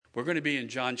We're going to be in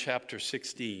John chapter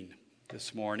 16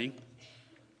 this morning.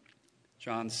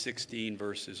 John 16,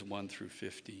 verses 1 through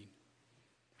 15.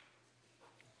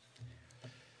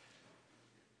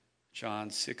 John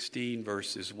 16,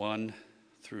 verses 1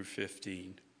 through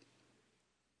 15.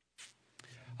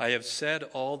 I have said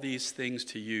all these things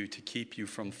to you to keep you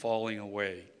from falling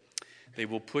away. They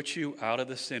will put you out of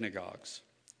the synagogues.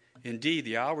 Indeed,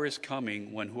 the hour is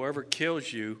coming when whoever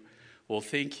kills you will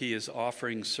think he is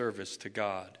offering service to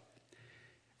God.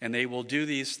 And they will do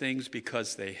these things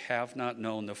because they have not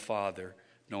known the Father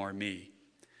nor me.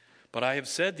 But I have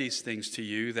said these things to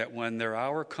you that when their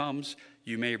hour comes,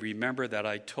 you may remember that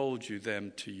I told you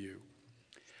them to you.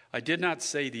 I did not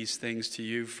say these things to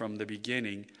you from the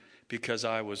beginning because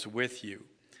I was with you.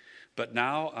 But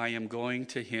now I am going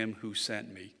to him who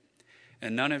sent me.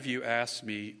 And none of you asked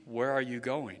me, where are you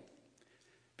going?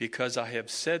 Because I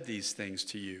have said these things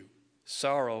to you,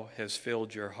 sorrow has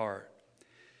filled your heart.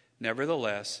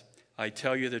 Nevertheless, I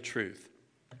tell you the truth.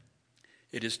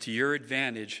 It is to your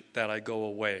advantage that I go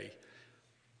away.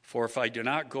 For if I do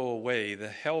not go away, the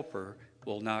Helper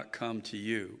will not come to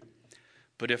you.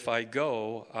 But if I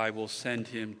go, I will send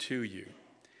him to you.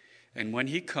 And when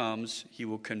he comes, he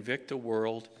will convict the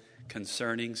world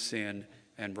concerning sin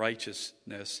and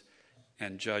righteousness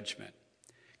and judgment.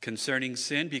 Concerning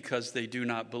sin, because they do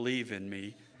not believe in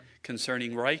me.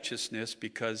 Concerning righteousness,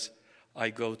 because I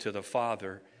go to the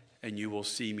Father, and you will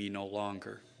see me no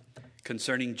longer.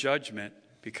 Concerning judgment,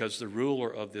 because the ruler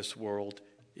of this world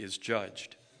is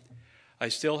judged. I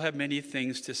still have many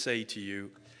things to say to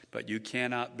you, but you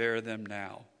cannot bear them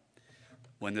now.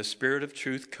 When the Spirit of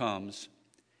truth comes,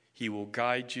 he will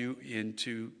guide you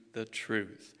into the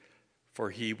truth. For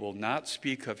he will not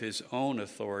speak of his own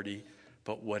authority,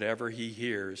 but whatever he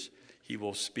hears, he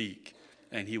will speak,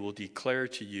 and he will declare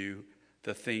to you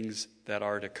the things that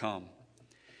are to come.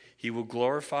 He will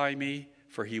glorify me,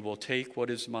 for he will take what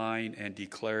is mine and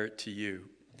declare it to you.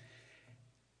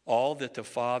 All that the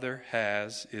Father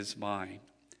has is mine.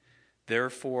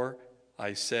 Therefore,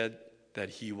 I said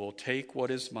that he will take what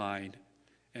is mine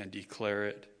and declare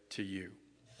it to you.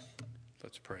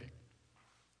 Let's pray.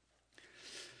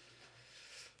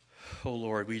 Oh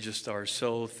Lord, we just are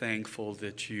so thankful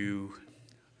that you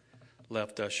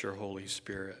left us your Holy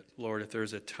Spirit. Lord, if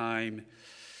there's a time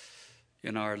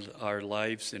in our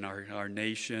lives, in our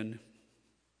nation,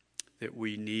 that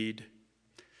we need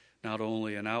not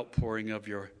only an outpouring of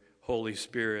your Holy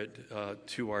Spirit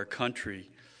to our country,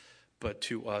 but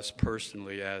to us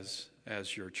personally as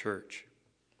your church.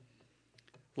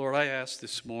 Lord, I ask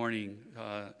this morning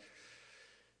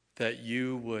that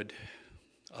you would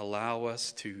allow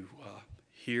us to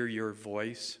hear your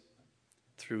voice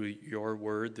through your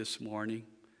word this morning.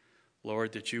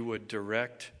 Lord, that you would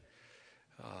direct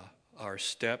our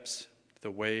steps the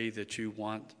way that you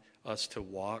want us to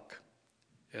walk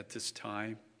at this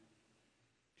time.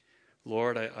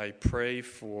 Lord, I pray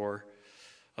for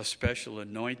a special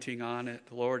anointing on it.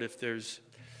 Lord, if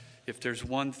there's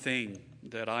one thing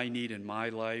that I need in my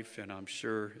life, and I'm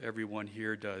sure everyone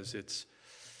here does, it's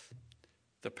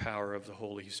the power of the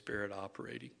Holy Spirit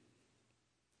operating.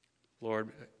 Lord,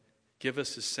 give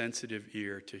us a sensitive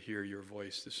ear to hear your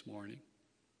voice this morning.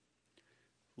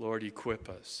 Lord, equip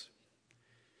us.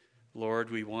 Lord,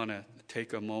 we want to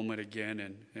take a moment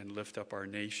again and lift up our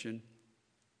nation.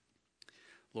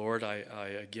 Lord, I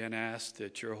again ask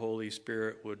that your Holy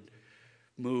Spirit would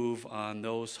move on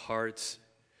those hearts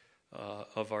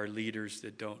of our leaders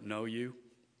that don't know you.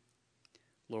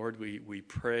 Lord, we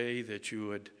pray that you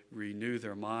would renew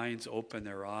their minds, open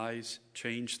their eyes,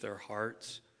 change their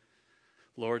hearts.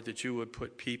 Lord, that you would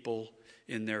put people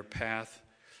in their path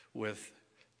with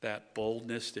that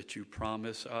boldness that you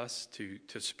promise us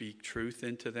to speak truth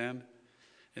into them,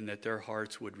 and that their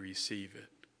hearts would receive it.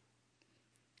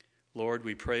 Lord,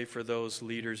 we pray for those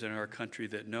leaders in our country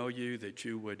that know you, that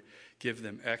you would give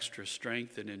them extra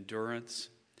strength and endurance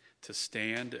to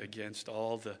stand against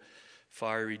all the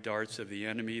fiery darts of the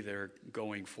enemy that are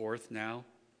going forth now.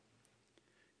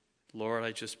 Lord,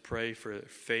 I just pray for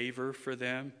favor for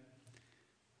them.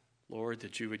 Lord,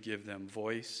 that you would give them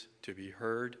voice to be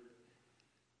heard.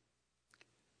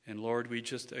 And Lord, we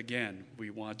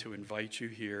want to invite you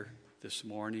here this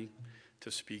morning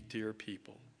to speak to your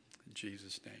people. In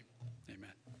Jesus' name,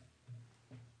 amen.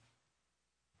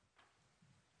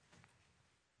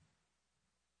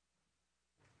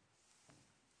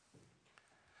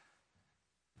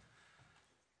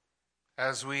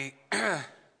 As we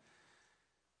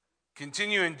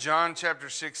continue in John chapter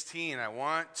 16, I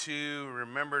want to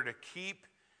remember to keep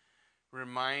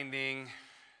reminding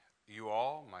you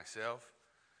all, myself,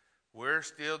 we're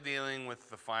still dealing with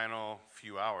the final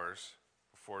few hours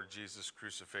before Jesus'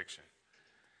 crucifixion.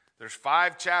 There's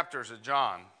 5 chapters of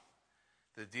John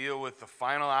that deal with the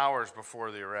final hours before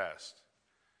the arrest.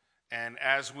 And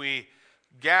as we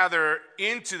gather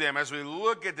into them, as we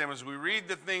look at them, as we read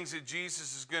the things that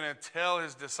Jesus is going to tell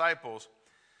his disciples,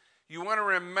 you want to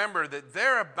remember that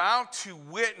they're about to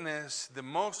witness the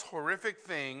most horrific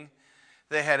thing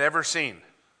they had ever seen.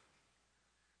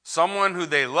 Someone who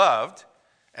they loved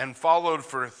and followed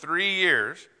for 3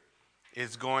 years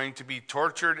is going to be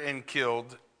tortured and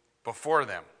killed before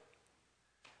them.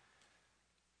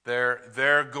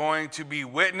 They're going to be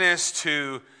witness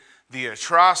to the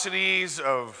atrocities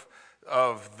of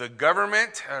the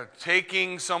government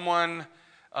taking someone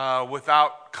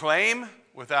without claim,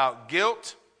 without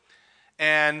guilt.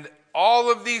 And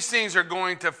all of these things are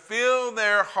going to fill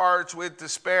their hearts with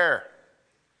despair.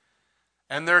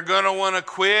 And they're going to want to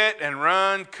quit and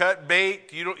run, cut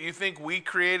bait. You think we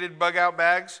created bug-out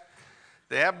bags?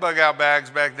 They have bug-out bags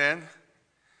back then.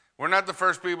 We're not the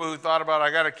first people who thought about,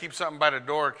 I got to keep something by the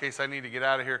door in case I need to get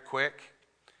out of here quick.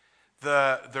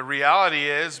 The reality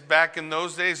is, back in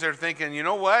those days, they're thinking, you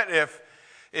know what? If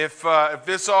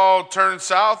this all turns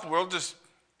south, we'll just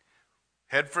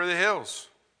head for the hills.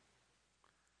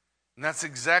 And that's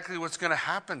exactly what's going to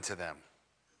happen to them.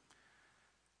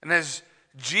 And as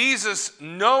Jesus,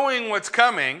 knowing what's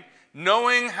coming,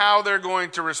 knowing how they're going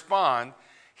to respond,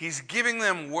 he's giving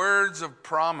them words of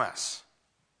promise.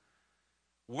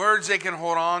 Words they can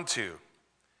hold on to.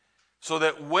 So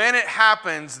that when it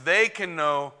happens, they can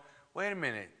know, wait a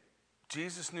minute,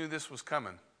 Jesus knew this was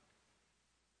coming.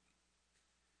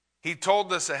 He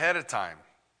told us ahead of time.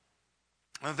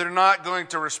 And they're not going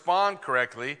to respond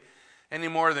correctly any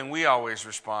more than we always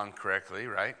respond correctly,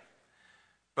 right?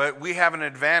 But we have an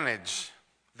advantage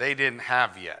they didn't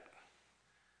have yet.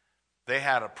 They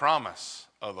had a promise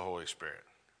of the Holy Spirit.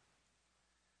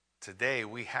 Today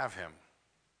we have him.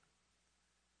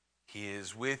 He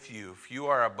is with you. If you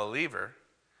are a believer,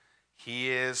 he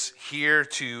is here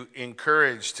to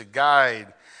encourage, to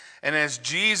guide. And as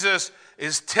Jesus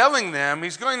is telling them,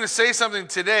 he's going to say something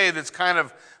today that's kind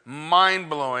of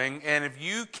mind-blowing. And if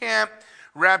you can't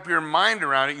wrap your mind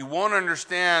around it, you won't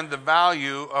understand the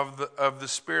value of the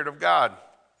Spirit of God.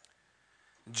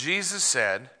 Jesus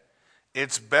said,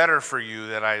 it's better for you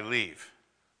that I leave.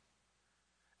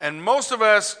 And most of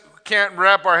us can't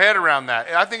wrap our head around that.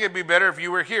 I think it'd be better if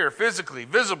you were here physically,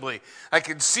 visibly. I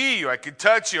could see you. I could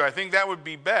touch you. I think that would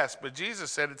be best. But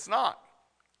Jesus said it's not.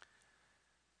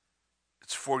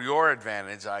 It's for your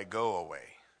advantage I go away.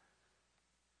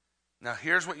 Now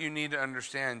here's what you need to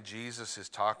understand. Jesus is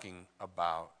talking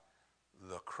about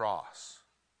the cross.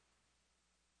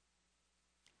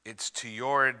 It's to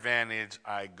your advantage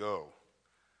I go.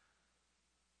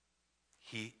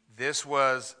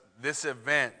 This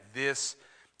event, this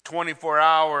 24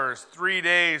 hours, 3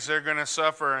 days they're going to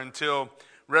suffer until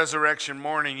resurrection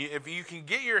morning. If you can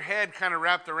get your head kind of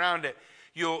wrapped around it,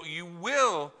 you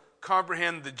will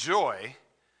comprehend the joy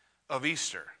of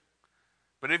Easter.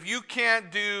 But if you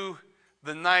can't do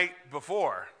the night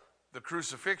before the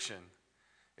crucifixion,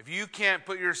 if you can't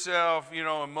put yourself,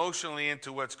 emotionally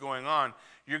into what's going on,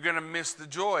 you're going to miss the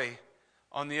joy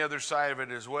on the other side of it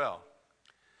as well.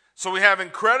 So we have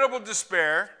incredible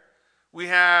despair. We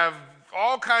have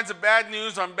all kinds of bad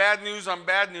news on bad news on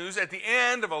bad news at the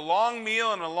end of a long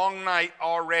meal and a long night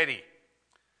already.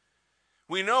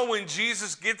 We know when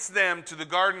Jesus gets them to the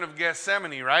Garden of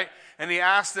Gethsemane, right? And he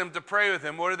asks them to pray with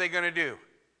him, what are they going to do?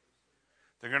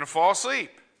 They're going to fall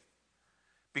asleep.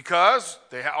 Because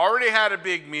they already had a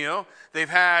big meal. They've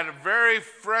had a very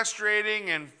frustrating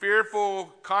and fearful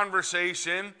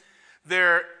conversation.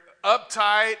 They're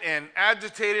uptight and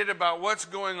agitated about what's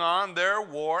going on. They're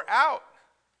wore out.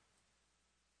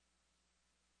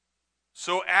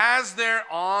 So as they're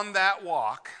on that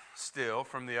walk still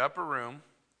from the upper room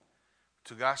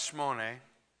to Gethsemane,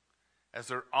 as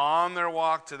they're on their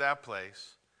walk to that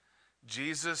place,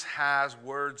 Jesus has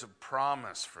words of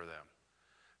promise for them.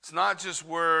 It's not just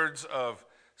words of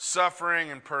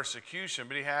suffering and persecution,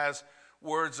 but he has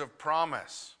words of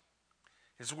promise.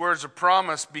 His words of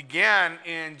promise began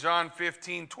in John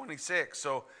 15:26.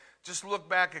 So just look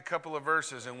back a couple of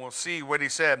verses and we'll see what he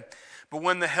said. But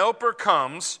when the Helper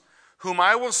comes, whom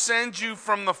I will send you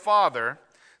from the Father,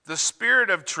 the Spirit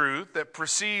of truth that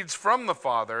proceeds from the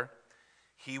Father,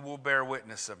 he will bear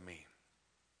witness of me.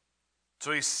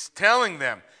 So he's telling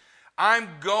them, I'm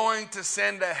going to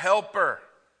send a helper.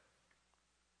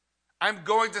 I'm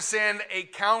going to send a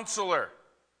counselor.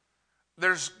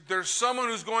 There's someone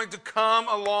who's going to come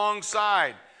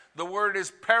alongside. The word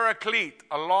is paraclete,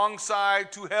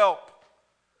 alongside to help.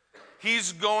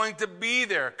 He's going to be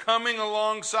there, coming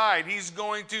alongside. He's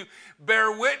going to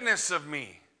bear witness of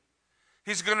me.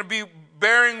 He's going to be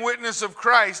bearing witness of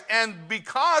Christ. And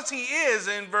because he is,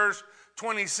 in verse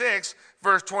 26,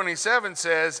 verse 27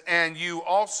 says, and you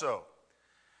also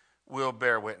will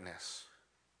bear witness,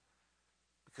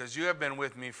 because you have been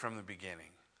with me from the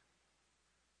beginning.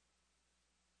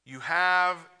 You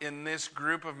have in this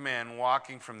group of men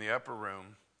walking from the upper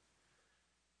room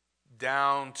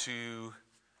down to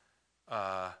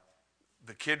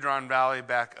the Kidron Valley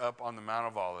back up on the Mount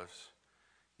of Olives,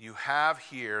 you have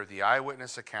here the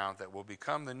eyewitness account that will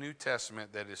become the New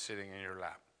Testament that is sitting in your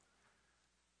lap.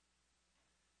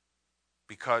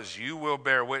 Because you will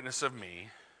bear witness of me,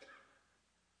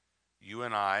 you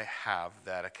and I have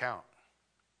that account.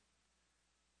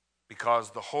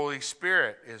 Because the Holy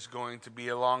Spirit is going to be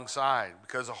alongside.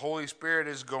 Because the Holy Spirit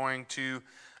is going to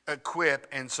equip.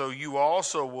 And so you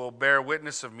also will bear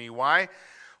witness of me. Why?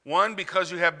 One,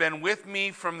 because you have been with me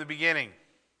from the beginning.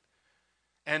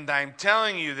 And I'm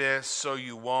telling you this so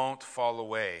you won't fall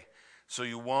away. So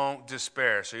you won't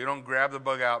despair. So you don't grab the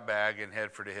bug out bag and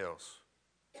head for the hills.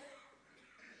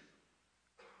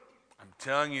 I'm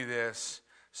telling you this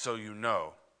so you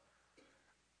know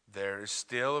there is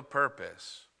still a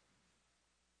purpose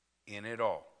in it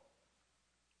all.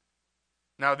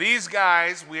 Now these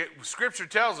guys, Scripture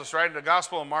tells us, right? The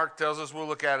Gospel of Mark tells us, we'll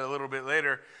look at it a little bit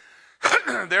later,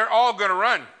 they're all going to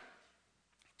run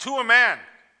to a man.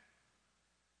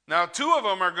 Now 2 of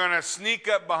them are going to sneak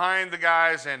up behind the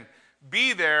guys and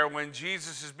be there when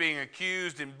Jesus is being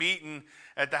accused and beaten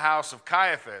at the house of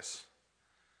Caiaphas.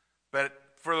 But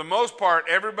for the most part,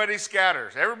 everybody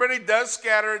scatters. Everybody does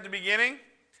scatter at the beginning.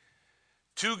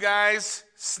 2 guys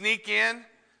sneak in.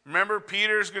 Remember,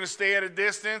 Peter's going to stay at a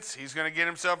distance. He's going to get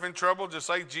himself in trouble just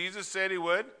like Jesus said he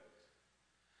would.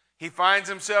 He finds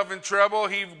himself in trouble.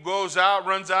 He goes out,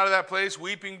 runs out of that place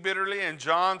weeping bitterly, and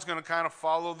John's going to kind of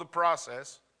follow the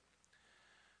process.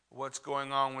 What's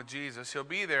going on with Jesus? He'll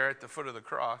be there at the foot of the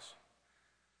cross.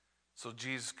 So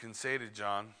Jesus can say to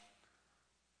John,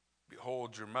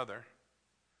 behold your mother.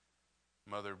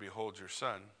 Mother, behold your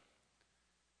son.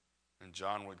 And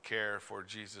John would care for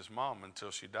Jesus' mom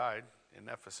until she died in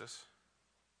Ephesus.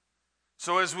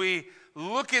 So as we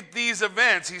look at these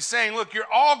events, he's saying, look,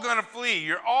 you're all going to flee.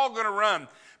 You're all going to run.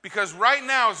 Because right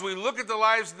now, as we look at the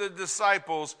lives of the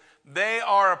disciples, they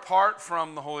are apart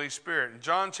from the Holy Spirit. In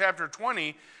John chapter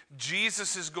 20,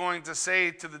 Jesus is going to say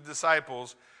to the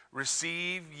disciples,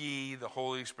 receive ye the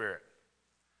Holy Spirit.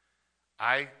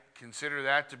 I consider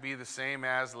that to be the same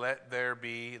as let there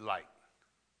be light.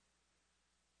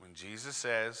 When Jesus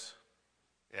says,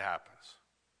 it happens.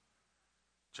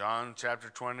 John chapter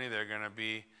 20, they're going to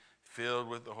be filled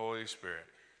with the Holy Spirit.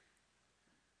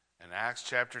 In Acts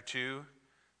chapter 2,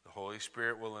 the Holy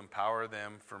Spirit will empower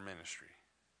them for ministry.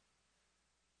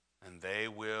 And they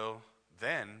will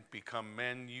then become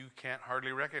men you can't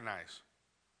hardly recognize.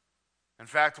 In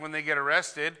fact, when they get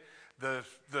arrested,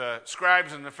 the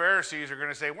scribes and the Pharisees are going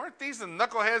to say, weren't these the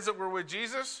knuckleheads that were with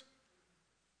Jesus?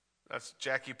 That's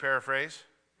Jackie paraphrase.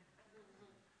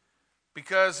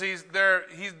 Because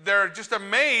they're just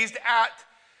amazed at,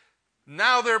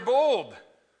 now they're bold.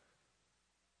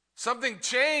 Something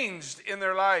changed in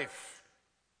their life.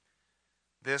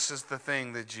 This is the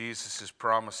thing that Jesus is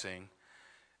promising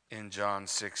in John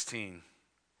 16.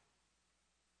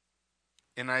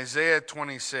 In Isaiah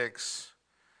 26,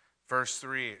 verse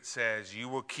 3, it says, you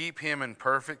will keep him in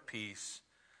perfect peace,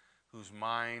 whose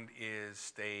mind is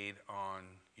stayed on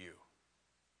you.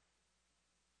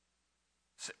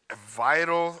 It's a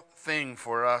vital thing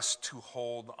for us to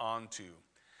hold on to.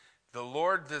 The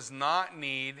Lord does not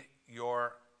need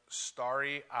your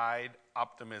starry-eyed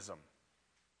optimism.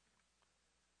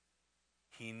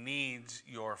 He needs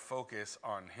your focus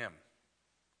on him.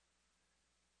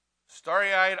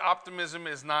 Starry-eyed optimism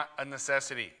is not a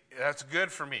necessity. That's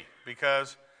good for me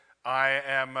because I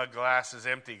am a glass is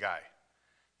empty guy,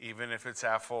 even if it's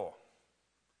half full.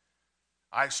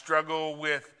 I struggle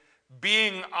with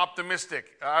being optimistic.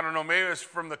 I don't know, maybe it's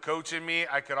from the coach in me.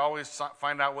 I could always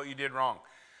find out what you did wrong.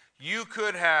 You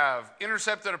could have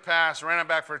intercepted a pass, ran it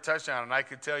back for a touchdown, and I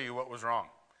could tell you what was wrong.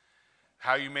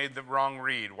 How you made the wrong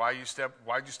read, why'd you step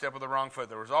with the wrong foot.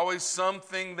 There was always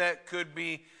something that could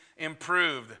be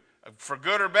improved. For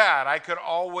good or bad, I could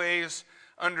always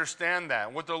understand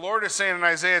that. What the Lord is saying in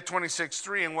Isaiah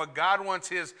 26:3, and what God wants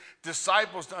his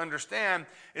disciples to understand,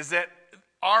 is that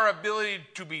our ability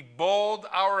to be bold,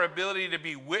 our ability to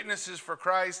be witnesses for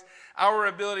Christ, our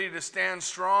ability to stand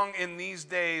strong in these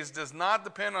days does not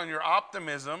depend on your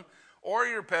optimism or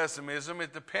your pessimism.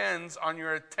 It depends on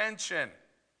your attention.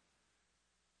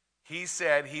 He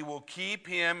said he will keep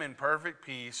him in perfect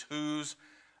peace whose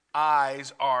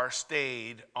eyes are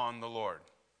stayed on the Lord.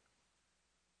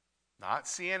 Not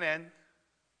CNN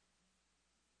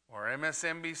or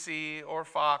MSNBC or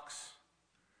Fox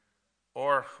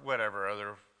or whatever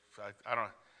other, I don't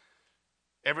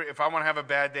know. If I want to have a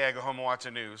bad day, I go home and watch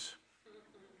the news.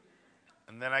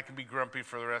 And then I can be grumpy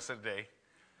for the rest of the day.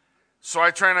 So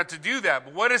I try not to do that.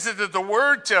 But what is it that the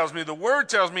Word tells me? The Word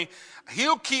tells me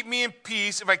he'll keep me in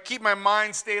peace if I keep my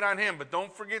mind stayed on him. But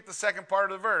don't forget the second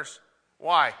part of the verse.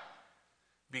 Why?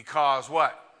 Because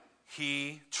what?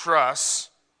 He trusts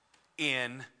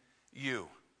in you.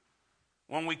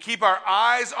 When we keep our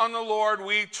eyes on the Lord,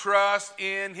 we trust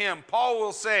in him. Paul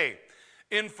will say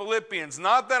in Philippians,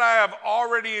 not that I have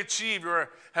already achieved or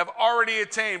have already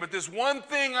attained, but this one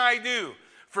thing I do,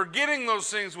 forgetting those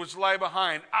things which lie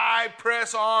behind, I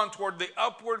press on toward the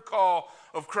upward call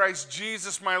of Christ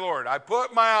Jesus my Lord. I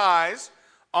put my eyes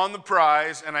on the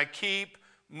prize and I keep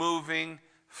moving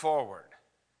forward.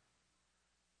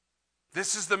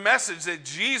 This is the message that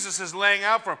Jesus is laying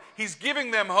out for them. He's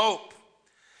giving them hope.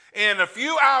 In a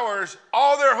few hours,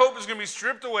 all their hope is going to be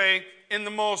stripped away in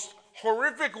the most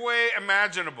horrific way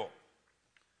imaginable.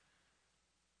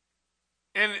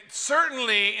 And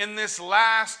certainly in this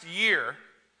last year,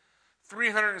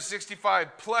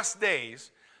 365 plus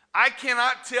days, I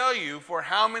cannot tell you for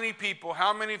how many people,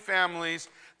 how many families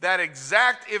that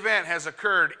exact event has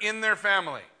occurred in their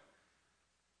family.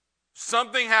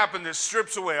 Something happened that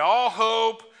strips away all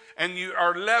hope, and you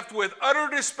are left with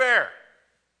utter despair.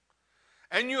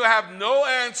 And you have no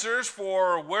answers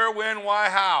for where, when, why,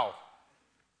 how.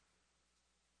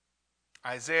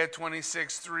 Isaiah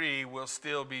 26:3 will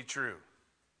still be true.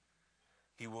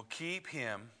 He will keep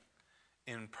him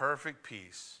in perfect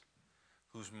peace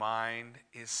whose mind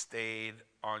is stayed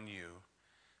on you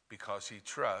because he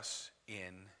trusts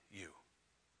in you.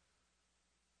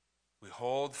 We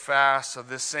hold fast of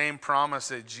this same promise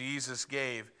that Jesus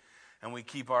gave, and we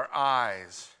keep our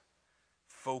eyes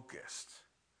focused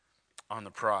on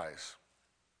the prize.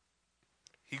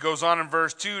 He goes on in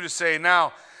verse 2 to say,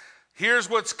 now, here's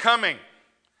what's coming.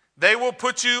 They will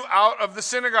put you out of the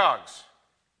synagogues.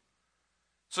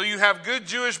 So you have good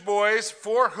Jewish boys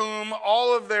for whom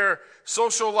all of their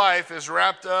social life is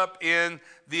wrapped up in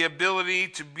the ability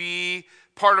to be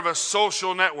part of a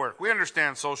social network. We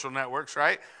understand social networks,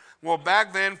 right? Well,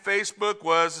 back then, Facebook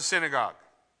was a synagogue.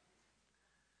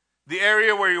 The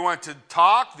area where you went to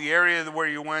talk, the area where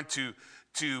you went to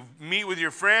meet with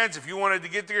your friends. If you wanted to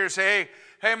get together and say,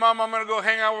 hey, Mom, I'm going to go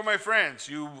hang out with my friends.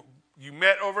 You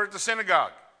met over at the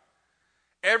synagogue.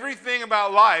 Everything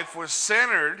about life was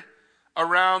centered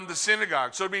around the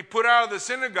synagogue. So to be put out of the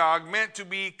synagogue meant to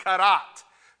be cut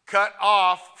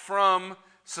off from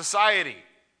society.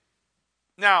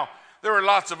 Now, there were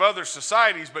lots of other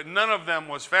societies, but none of them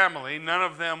was family. None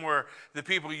of them were the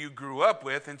people you grew up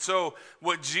with. And so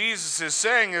what Jesus is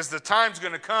saying is the time's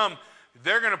going to come,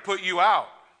 they're going to put you out.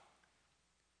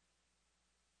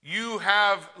 You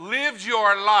have lived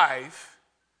your life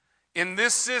in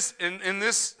this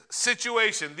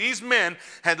situation. These men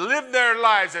had lived their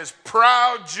lives as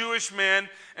proud Jewish men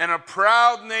and a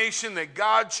proud nation that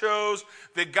God chose,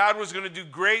 that God was going to do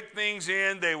great things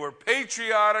in. They were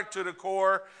patriotic to the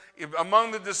core.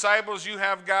 Among the disciples, you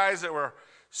have guys that were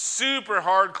super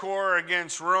hardcore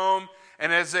against Rome.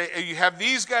 And you have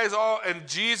these guys all, and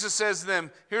Jesus says to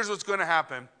them, here's what's going to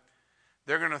happen.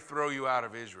 They're going to throw you out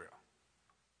of Israel.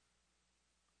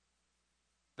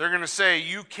 They're going to say,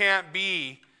 you can't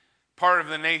be part of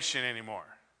the nation anymore.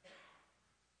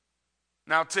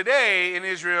 Now today in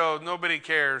Israel, nobody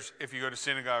cares if you go to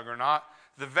synagogue or not.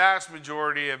 The vast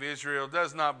majority of Israel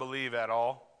does not believe at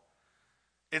all.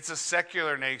 It's a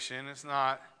secular nation. It's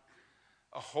not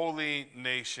a holy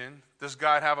nation. Does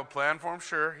God have a plan for them?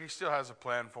 Sure, he still has a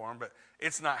plan for them, but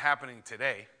it's not happening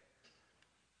today.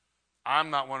 I'm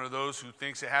not one of those who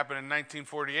thinks it happened in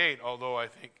 1948, although I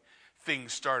think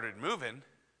things started moving.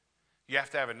 You have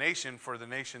to have a nation for the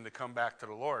nation to come back to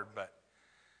the Lord, but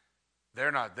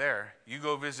they're not there. You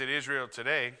go visit Israel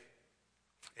today,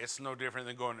 it's no different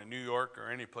than going to New York or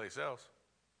any place else.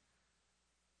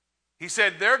 He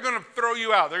said they're going to throw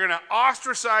you out. They're going to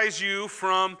ostracize you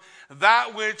from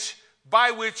that by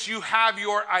which you have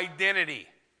your identity.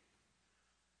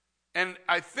 And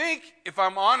I think, if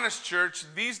I'm honest, church,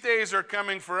 these days are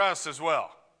coming for us as well.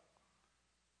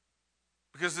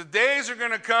 Because the days are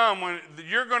going to come when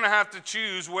you're going to have to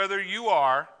choose whether you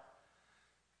are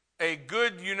a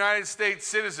good United States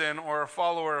citizen or a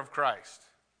follower of Christ.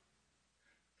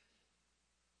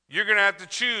 You're going to have to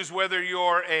choose whether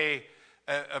you're a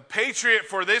patriot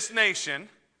for this nation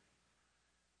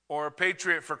or a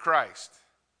patriot for Christ.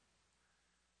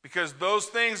 Because those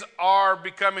things are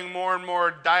becoming more and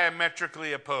more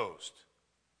diametrically opposed.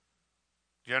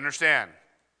 Do you understand?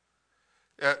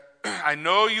 I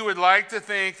know you would like to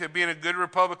think that being a good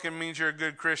Republican means you're a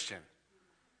good Christian.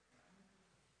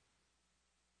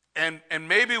 And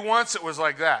maybe once it was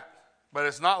like that, but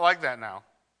it's not like that now.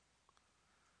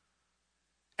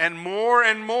 And more,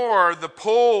 the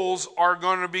poles are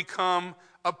going to become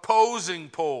opposing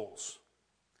poles.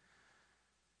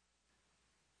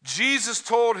 Jesus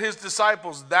told his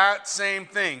disciples that same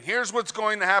thing. Here's what's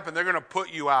going to happen. They're going to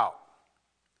put you out.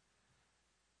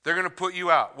 They're going to put you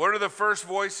out. What are the first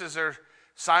voices they're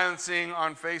silencing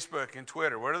on Facebook and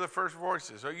Twitter? What are the first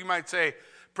voices? Or you might say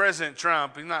President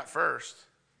Trump. He's not first.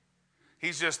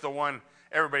 He's just the one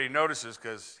everybody notices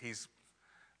because he's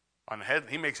on the head.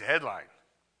 He makes a headline.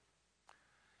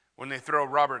 When they throw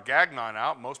Robert Gagnon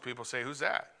out, most people say, "Who's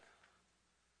that?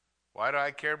 Why do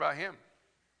I care about him?"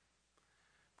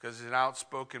 Because he's an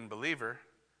outspoken believer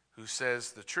who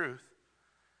says the truth,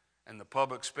 and the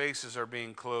public spaces are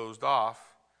being closed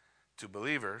off to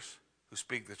believers who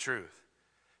speak the truth.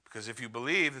 Because if you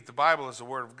believe that the Bible is the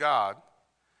Word of God,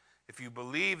 if you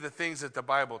believe the things that the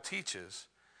Bible teaches,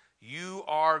 you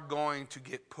are going to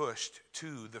get pushed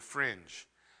to the fringe.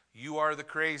 You are the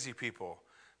crazy people,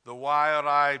 the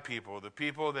wild-eyed people, the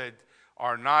people that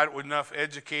are not enough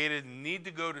educated and need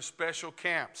to go to special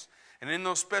camps. And in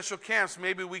those special camps,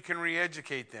 maybe we can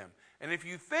re-educate them. And if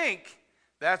you think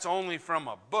that's only from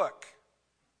a book,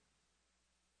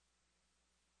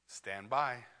 stand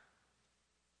by.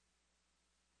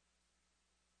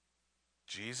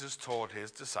 Jesus told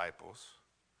his disciples,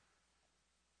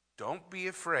 "Don't be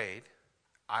afraid.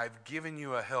 I've given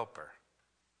you a helper.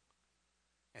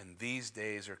 And these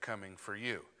days are coming for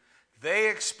you." They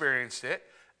experienced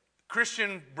it.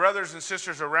 Christian brothers and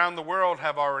sisters around the world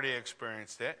have already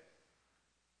experienced it.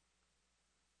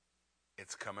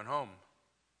 It's coming home.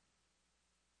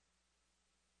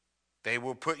 They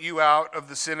will put you out of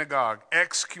the synagogue.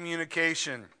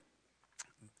 Excommunication.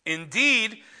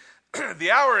 Indeed,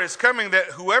 the hour is coming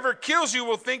that whoever kills you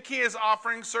will think he is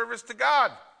offering service to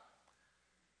God.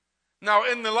 Now,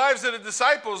 in the lives of the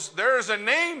disciples, there is a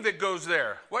name that goes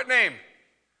there. What name?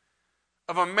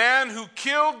 Of a man who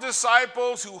killed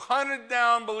disciples, who hunted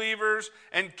down believers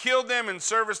and killed them in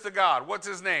service to God. What's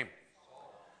his name?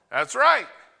 That's right.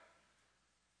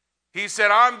 He said,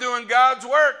 "I'm doing God's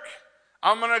work.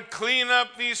 I'm going to clean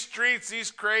up these streets, these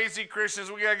crazy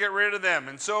Christians. We got to get rid of them."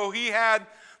 And so he had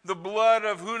the blood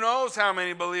of who knows how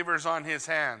many believers on his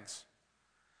hands.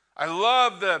 I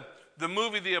love the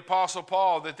movie The Apostle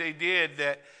Paul that they did,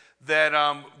 that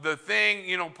the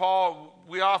thing, Paul,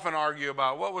 we often argue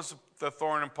about what was the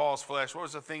thorn in Paul's flesh, what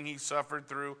was the thing he suffered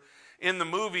through. In the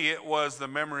movie, it was the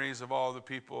memories of all the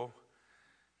people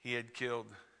he had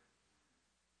killed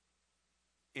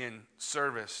in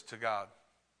service to God.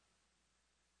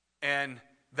 And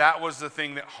that was the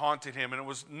thing that haunted him. And it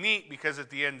was neat because at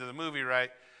the end of the movie,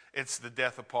 right, it's the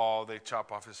death of Paul. They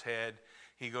chop off his head.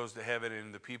 He goes to heaven,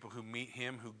 and the people who meet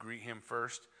him, who greet him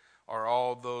first, are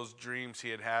all those dreams he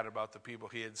had about the people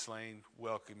he had slain,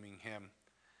 welcoming him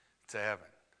to heaven.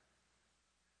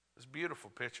 It's a beautiful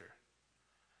picture.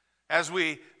 As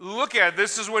we look at it,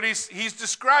 this is what he's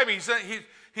describing.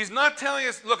 He's not telling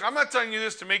us, look, I'm not telling you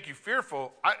this to make you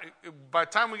fearful. By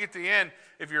the time we get to the end,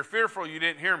 if you're fearful, you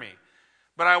didn't hear me.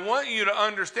 But I want you to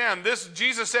understand this.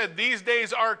 Jesus said these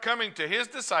days are coming to his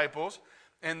disciples,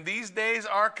 and these days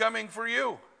are coming for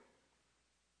you.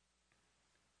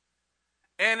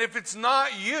 And if it's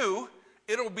not you,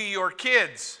 it'll be your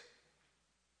kids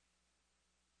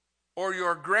or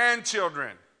your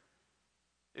grandchildren,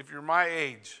 if you're my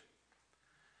age.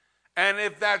 And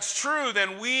if that's true,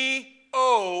 then we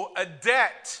owe a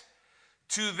debt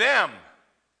to them.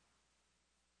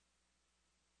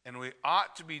 And we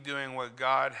ought to be doing what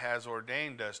God has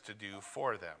ordained us to do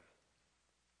for them.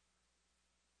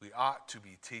 We ought to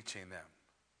be teaching them,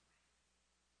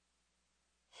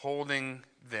 holding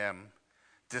them,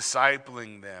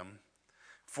 discipling them,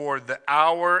 for the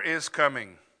hour is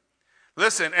coming.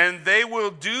 Listen, and they will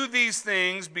do these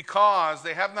things because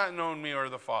they have not known me or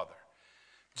the Father.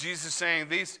 Jesus is saying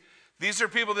these are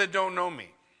people that don't know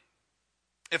me.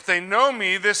 If they know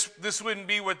me, this wouldn't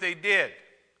be what they did.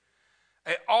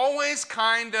 It always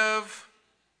kind of,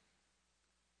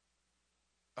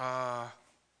 I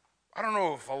don't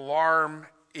know if alarm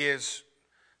is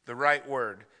the right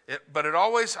word, but it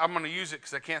always, I'm going to use it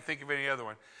because I can't think of any other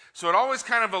one. So it always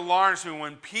kind of alarms me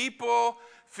when people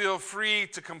feel free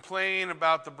to complain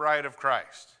about the bride of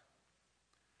Christ.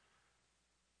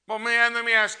 Well, man, let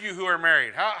me ask you who are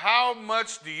married. How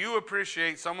much do you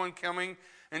appreciate someone coming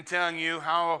and telling you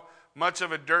how much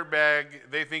of a dirtbag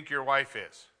they think your wife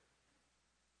is.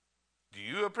 Do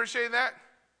you appreciate that?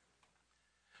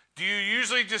 Do you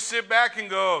usually just sit back and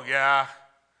go, yeah,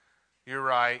 you're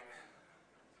right?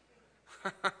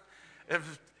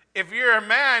 If you're a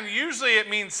man, usually it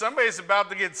means somebody's about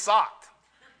to get socked.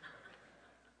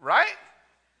 Right?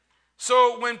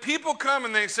 So when people come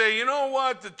and they say, you know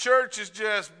what, the church is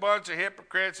just a bunch of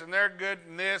hypocrites and they're good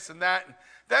and this and that,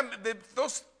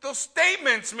 those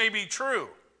statements may be true.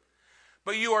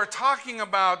 But you are talking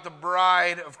about the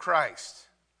bride of Christ.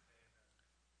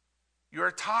 You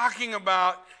are talking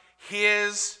about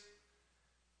his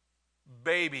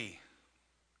baby.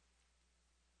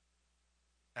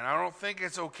 And I don't think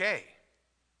it's okay.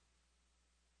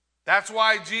 That's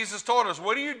why Jesus told us,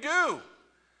 what do you do?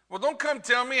 Well, don't come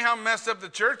tell me how messed up the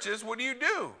church is. What do you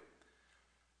do?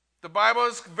 The Bible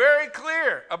is very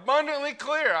clear, abundantly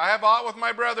clear. I have aught with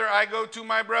my brother, I go to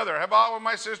my brother. I have aught with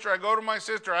my sister, I go to my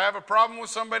sister. I have a problem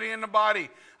with somebody in the body,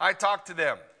 I talk to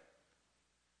them.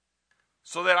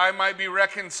 So that I might be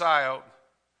reconciled,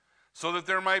 so that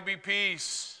there might be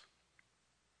peace.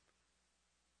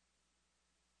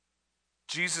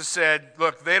 Jesus said,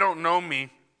 look, they don't know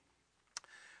me,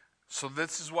 so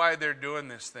this is why they're doing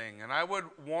this thing. And I would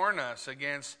warn us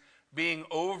against being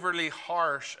overly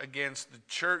harsh against the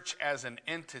church as an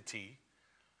entity.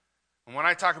 And when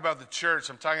I talk about the church,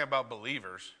 I'm talking about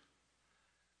believers,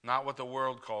 not what the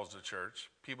world calls the church.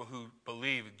 People who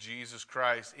believe Jesus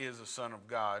Christ is the Son of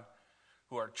God,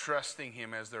 who are trusting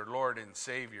him as their Lord and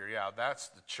Savior. Yeah, that's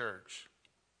the church.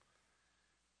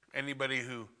 Anybody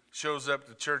who shows up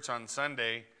to church on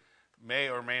Sunday may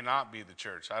or may not be the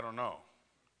church. I don't know.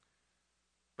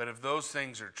 But if those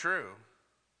things are true,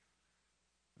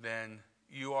 then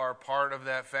you are part of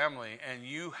that family, and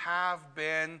you have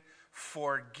been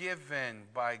forgiven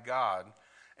by God,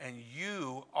 and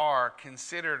you are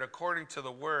considered, according to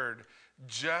the word,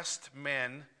 just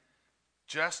men,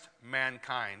 just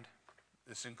mankind.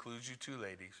 This includes you two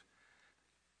ladies.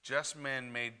 Just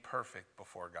men made perfect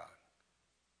before God.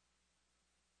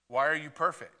 Why are you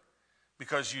perfect?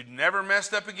 Because you never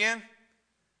messed up again?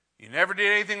 You never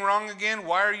did anything wrong again?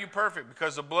 Why are you perfect?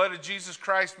 Because the blood of Jesus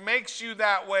Christ makes you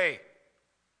that way.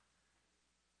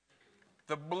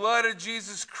 The blood of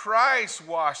Jesus Christ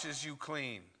washes you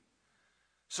clean.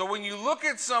 So when you look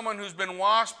at someone who's been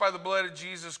washed by the blood of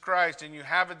Jesus Christ and you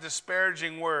have a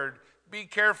disparaging word, be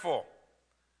careful.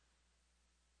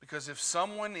 Because if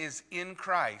someone is in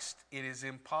Christ, it is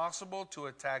impossible to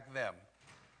attack them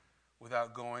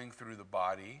without going through the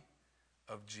body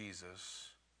of Jesus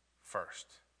first.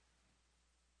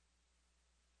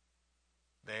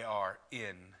 They are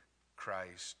in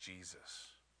Christ Jesus.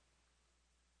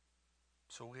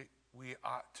 So we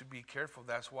ought to be careful.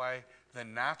 That's why the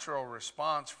natural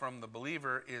response from the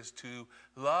believer is to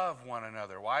love one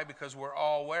another. Why? Because we're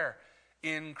all where?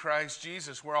 In Christ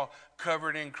Jesus. We're all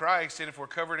covered in Christ. And if we're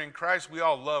covered in Christ, we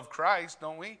all love Christ,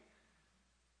 don't we?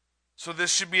 So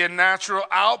this should be a natural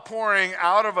outpouring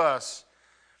out of us.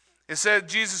 It said,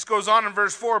 Jesus goes on in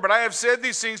verse 4, but I have said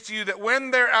these things to you that when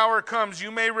their hour comes,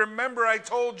 you may remember I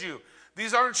told you.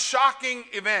 These aren't shocking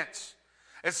events.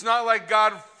 It's not like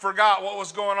God forgot what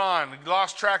was going on. He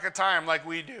lost track of time like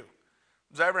we do.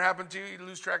 Does that ever happen to you? You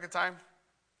lose track of time?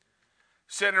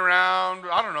 Sitting around,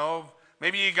 I don't know,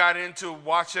 maybe you got into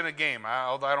watching a game.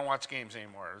 Although I don't watch games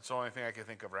anymore. It's the only thing I can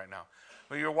think of right now.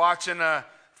 But you're watching a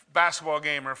basketball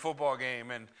game or a football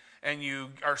game, and you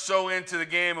are so into the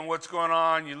game and what's going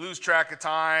on, you lose track of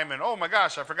time, and oh my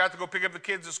gosh, I forgot to go pick up the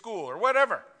kids at school or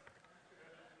whatever.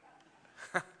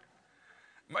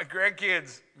 My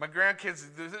grandkids,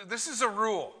 this is a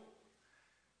rule.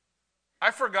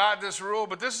 I forgot this rule,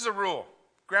 but this is a rule.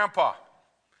 Grandpa,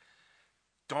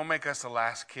 don't make us the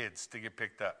last kids to get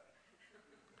picked up.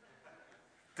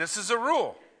 This is a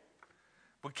rule.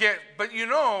 We can't, but you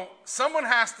know, someone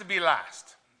has to be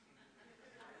last.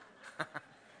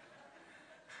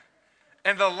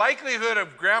 And the likelihood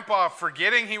of Grandpa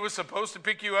forgetting he was supposed to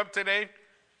pick you up today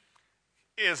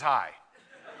is high.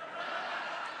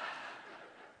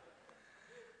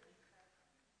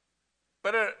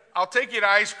 But I'll take you to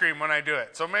ice cream when I do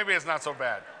it, so maybe it's not so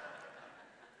bad.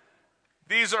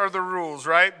 These are the rules,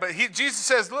 right? But Jesus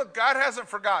says, look, God hasn't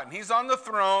forgotten. He's on the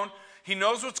throne. He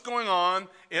knows what's going on.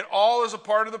 It all is a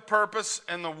part of the purpose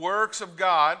and the works of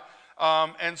God.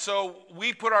 And so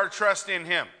we put our trust in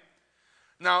him.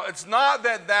 Now, it's not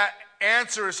that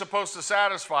answer is supposed to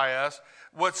satisfy us.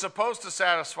 What's supposed to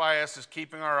satisfy us is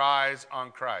keeping our eyes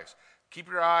on Christ. Keep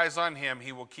your eyes on him.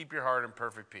 He will keep your heart in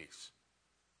perfect peace.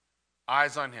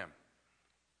 Eyes on him.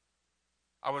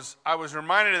 I was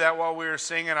reminded of that while we were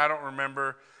singing. I don't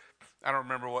remember I don't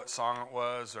remember what song it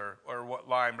was or what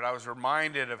line, but I was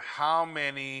reminded of how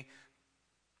many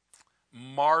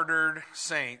martyred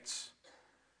saints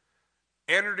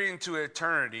entered into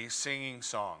eternity singing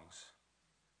songs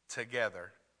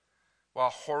together while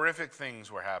horrific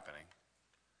things were happening.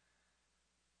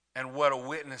 And what a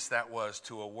witness that was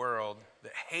to a world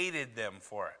that hated them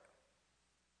for it.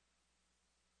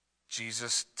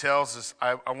 Jesus tells us,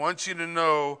 I want you to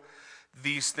know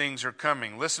these things are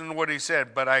coming. Listen to what he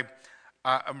said. But I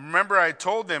remember I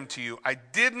told them to you. I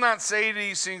did not say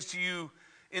these things to you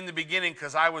in the beginning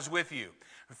because I was with you.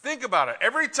 Think about it.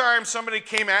 Every time somebody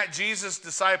came at Jesus'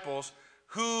 disciples,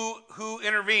 who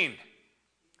intervened?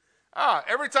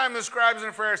 Every time the scribes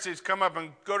and Pharisees come up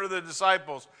and go to the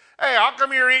disciples, hey, how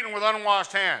come you're eating with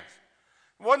unwashed hands?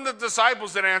 It wasn't the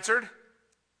disciples that answered.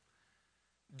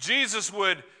 Jesus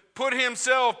would put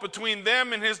himself between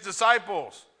them and his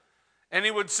disciples. And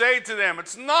he would say to them,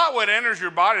 it's not what enters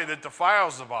your body that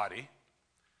defiles the body.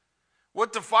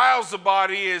 What defiles the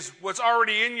body is what's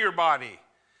already in your body.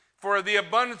 For the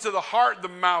abundance of the heart, the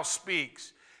mouth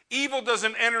speaks. Evil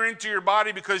doesn't enter into your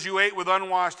body because you ate with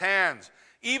unwashed hands.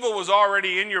 Evil was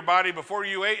already in your body before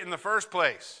you ate in the first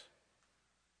place.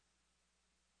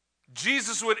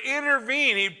 Jesus would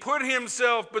intervene. He'd put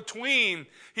himself between.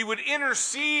 He would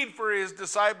intercede for his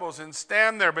disciples and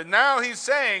stand there. But now he's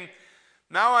saying,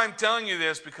 now I'm telling you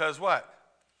this because what?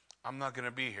 I'm not going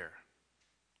to be here.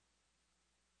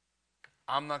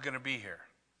 I'm not going to be here.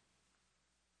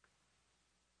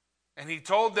 And he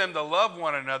told them to love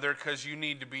one another because you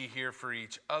need to be here for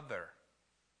each other.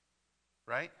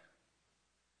 Right?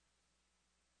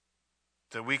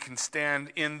 That we can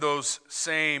stand in those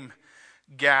same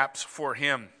gaps for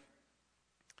him.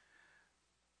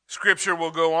 Scripture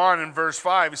will go on in verse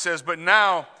 5. It says, but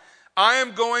now I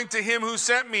am going to him who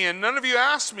sent me, and none of you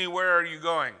asked me, where are you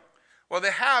going? Well,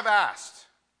 they have asked.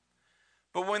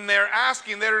 But when they're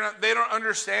asking, they don't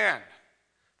understand.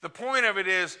 The point of it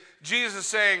is, Jesus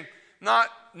saying,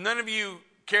 none of you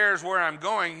cares where I'm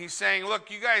going. He's saying, look,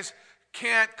 you guys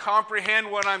can't comprehend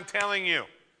what I'm telling you.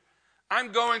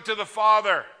 I'm going to the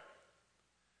Father.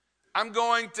 I'm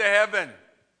going to heaven.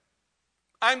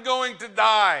 I'm going to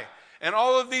die. And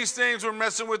all of these things were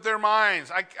messing with their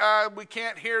minds. We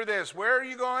can't hear this. Where are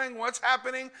you going? What's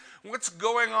happening? What's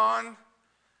going on?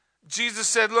 Jesus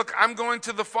said, look, I'm going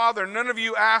to the Father. None of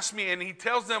you asked me. And he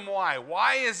tells them why.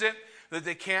 Why is it that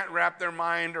they can't wrap their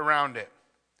mind around it?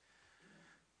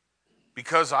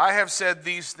 Because I have said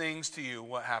these things to you,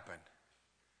 what happened?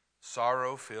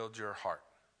 Sorrow filled your heart.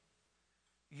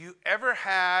 You ever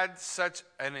had such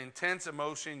an intense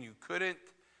emotion you couldn't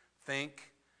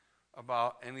think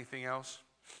about anything else?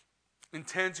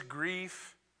 Intense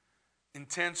grief,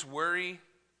 intense worry,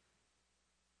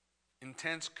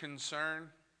 intense concern.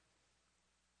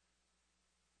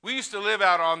 We used to live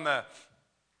out on the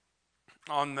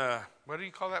what do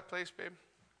you call that place, babe?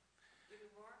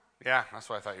 Yeah, that's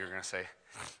what I thought you were going to say.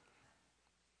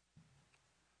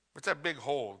 What's that big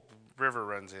hole the river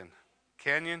runs in?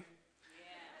 Canyon?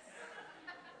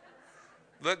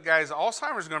 Look, guys,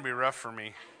 Alzheimer's is going to be rough for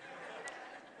me.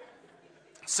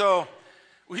 So,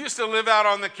 we used to live out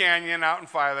on the canyon out in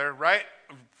Filer, right?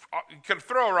 You could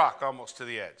throw a rock almost to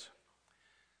the edge.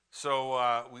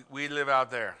 So, we live out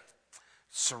there,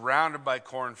 surrounded by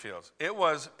cornfields. It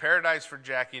was paradise for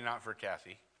Jackie, not for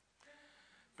Kathy.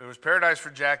 It was paradise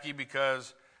for Jackie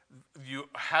because you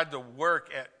had to work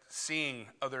at seeing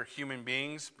other human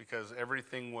beings because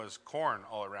everything was corn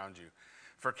all around you.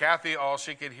 For Kathy, all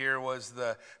she could hear was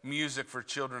the music for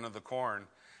Children of the Corn,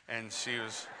 and she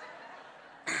was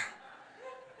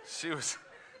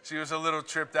a little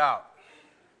tripped out.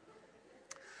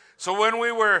 So when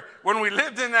we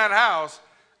lived in that house,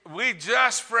 we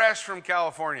just fresh from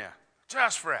California,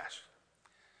 just fresh,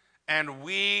 and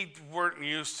we weren't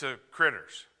used to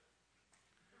critters.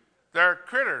 There are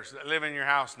critters that live in your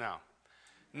house now.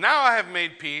 Now I have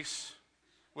made peace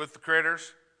with the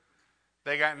critters.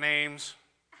 They got names.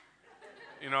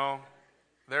 You know,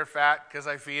 they're fat because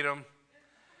I feed them.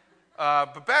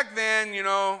 But back then,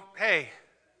 hey,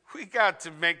 we got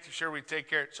to make sure we take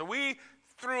care of it. So we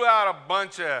threw out a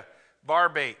bunch of bar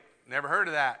bait. Never heard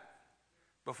of that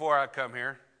before I come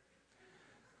here.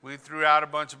 We threw out a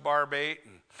bunch of bar bait,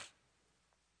 and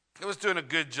it was doing a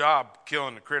good job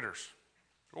killing the critters.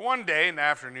 But one day in the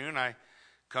afternoon, I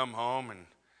come home, and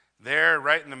there,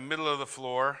 right in the middle of the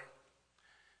floor,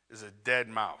 is a dead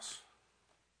mouse.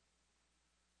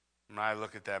 And I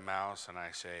look at that mouse and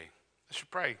I say, I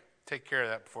should probably take care of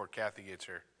that before Kathy gets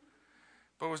here.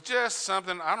 But it was just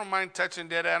something, I don't mind touching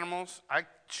dead animals. I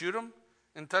shoot them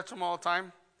and touch them all the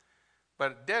time.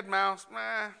 But a dead mouse,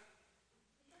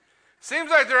 Seems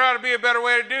like there ought to be a better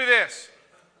way to do this.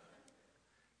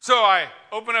 So I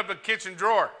opened up a kitchen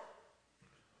drawer.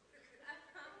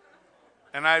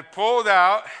 And I pulled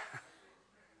out,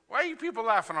 why are you people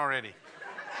laughing already?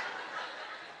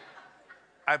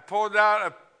 I pulled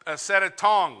out a set of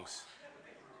tongs.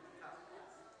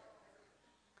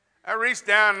 I reached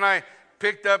down and I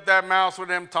picked up that mouse with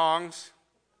them tongs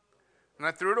and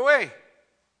I threw it away.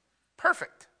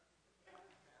 Perfect.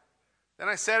 Then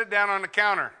I set it down on the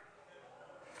counter.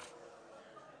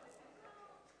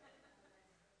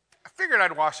 I figured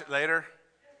I'd wash it later.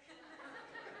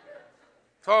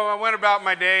 So I went about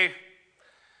my day.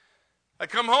 I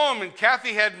come home and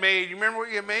Kathy had made, you remember what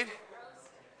you had made?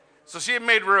 So she had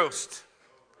made roast.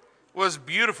 It was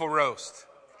beautiful roast.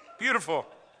 Beautiful.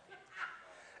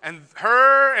 And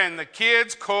her and the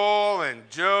kids, Cole and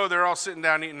Joe, they're all sitting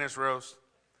down eating this roast.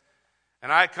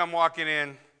 And I come walking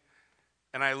in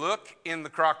and I look in the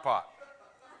crock pot.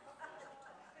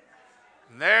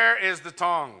 And there is the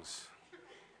tongs.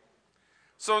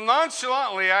 So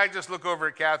nonchalantly, I just look over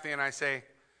at Kathy and I say,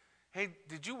 hey,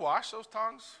 did you wash those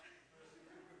tongs?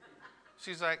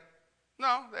 She's like,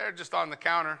 no, they're just on the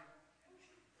counter.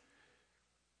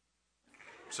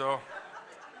 So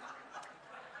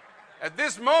at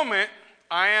this moment,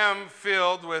 I am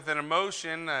filled with an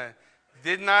emotion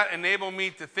did not enable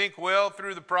me to think well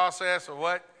through the process of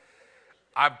what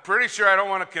I'm pretty sure I don't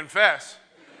want to confess.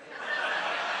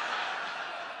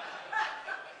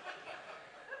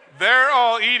 They're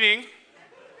all eating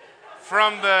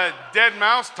from the dead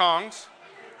mouse tongs.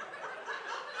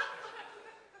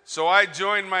 So I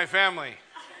joined my family.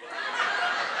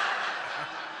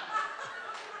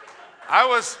 I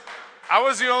was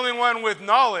the only one with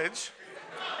knowledge.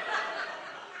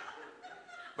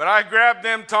 But I grabbed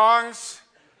them tongs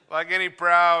like any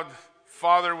proud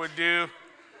father would do.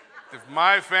 If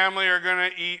my family are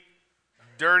going to eat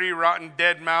dirty, rotten,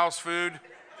 dead mouse food,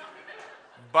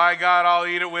 by God, I'll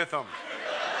eat it with them.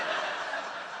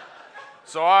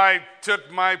 So I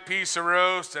took my piece of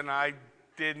roast, and I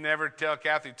did never tell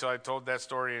Kathy until I told that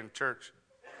story in church.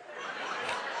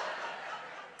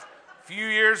 A few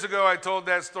years ago, I told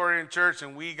that story in church,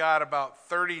 and we got about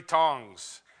 30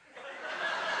 tongs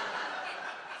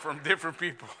from different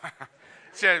people.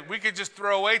 She said, we could just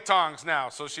throw away tongs now,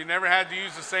 so she never had to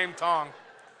use the same tong.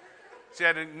 She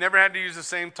never had to use the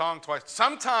same tong twice.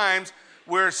 Sometimes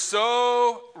we're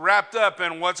so wrapped up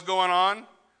in what's going on,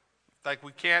 like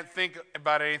we can't think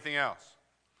about anything else.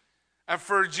 And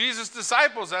for Jesus'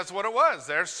 disciples, that's what it was.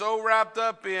 They're so wrapped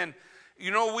up in,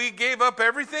 we gave up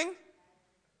everything.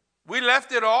 We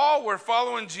left it all. We're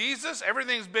following Jesus.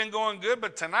 Everything's been going good,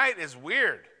 but tonight is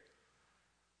weird.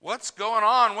 What's going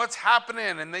on? What's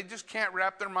happening? And they just can't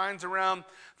wrap their minds around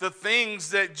the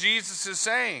things that Jesus is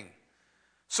saying.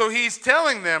 So he's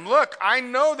telling them, look, I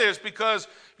know this because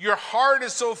your heart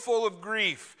is so full of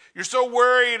grief. You're so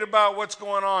worried about what's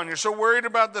going on. You're so worried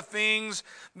about the things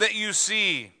that you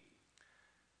see.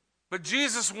 But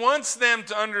Jesus wants them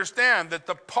to understand that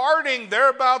the parting they're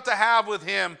about to have with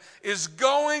him is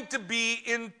going to be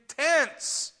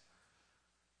intense.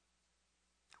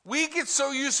 We get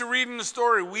so used to reading the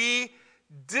story, we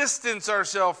distance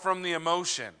ourselves from the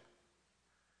emotion.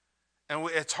 And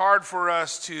it's hard for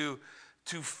us to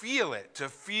feel it, to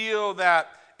feel that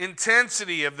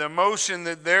intensity of the emotion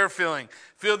that they're feeling,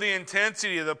 feel the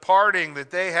intensity of the parting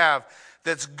that they have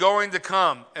that's going to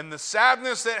come. And the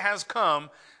sadness that has come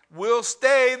will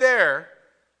stay there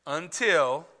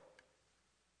until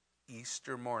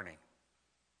Easter morning.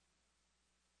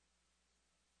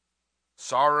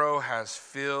 Sorrow has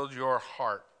filled your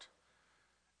heart.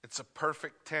 It's a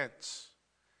perfect tense.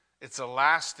 It's a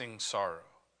lasting sorrow.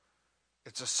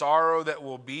 It's a sorrow that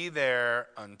will be there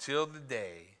until the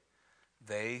day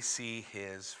they see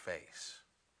his face.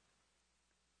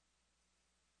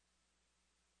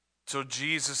 So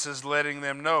Jesus is letting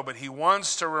them know, but he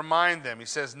wants to remind them. He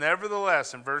says,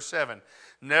 nevertheless, in verse 7,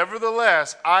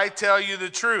 nevertheless, I tell you the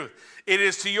truth. It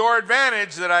is to your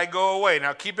advantage that I go away.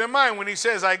 Now keep in mind, when he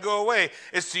says I go away,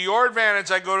 it's to your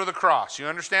advantage I go to the cross. You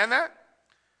understand that?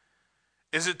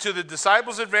 Is it to the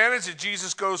disciples' advantage that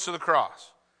Jesus goes to the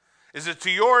cross? Is it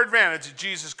to your advantage that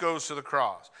Jesus goes to the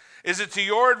cross? Is it to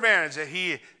your advantage that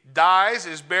he dies,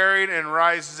 is buried, and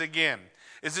rises again?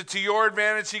 Is it to your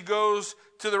advantage he goes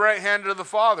to the right hand of the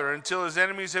Father until his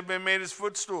enemies have been made his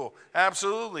footstool?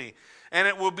 Absolutely. And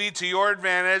it will be to your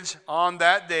advantage on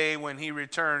that day when he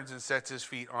returns and sets his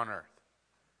feet on earth.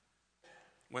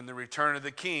 When the return of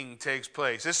the King takes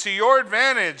place. It's to your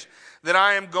advantage that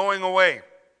I am going away.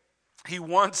 He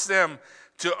wants them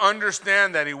to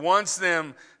understand that. He wants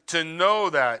them to know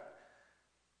that.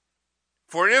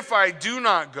 For if I do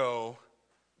not go,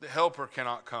 the Helper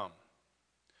cannot come.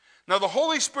 Now the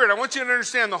Holy Spirit, I want you to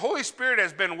understand, the Holy Spirit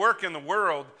has been working the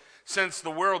world since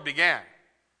the world began.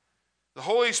 The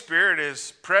Holy Spirit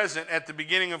is present at the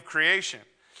beginning of creation.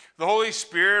 The Holy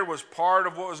Spirit was part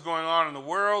of what was going on in the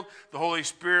world. The Holy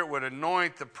Spirit would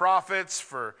anoint the prophets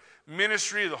for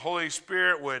ministry. The Holy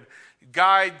Spirit would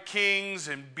guide kings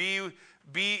and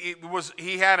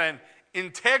he had an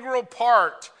integral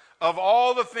part of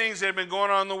all the things that have been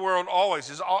going on in the world always.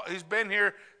 He's been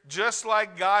here just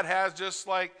like God has, just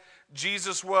like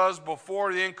Jesus was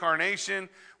before the incarnation.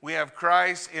 We have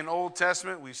Christ in Old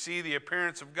Testament. We see the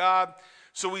appearance of God.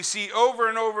 So we see over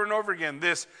and over and over again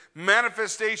this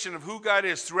manifestation of who God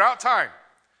is throughout time.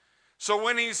 So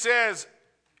when he says,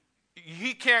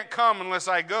 he can't come unless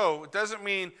I go, it doesn't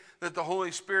mean that the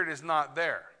Holy Spirit is not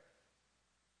there.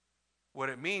 What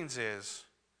it means is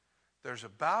there's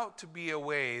about to be a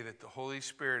way that the Holy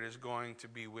Spirit is going to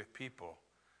be with people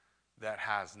that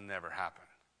has never happened.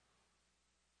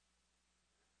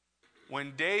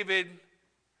 When David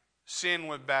sinned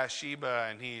with Bathsheba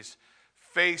and he's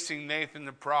facing Nathan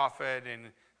the prophet,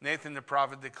 and Nathan the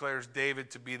prophet declares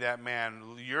David to be that man.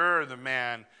 You're the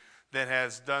man that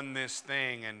has done this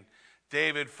thing. And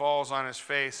David falls on his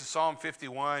face. In Psalm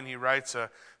 51, he writes a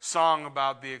song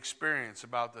about the experience,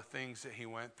 about the things that he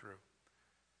went through.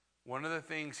 One of the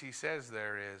things he says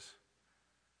there is,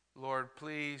 Lord,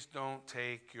 please don't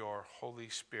take your Holy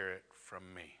Spirit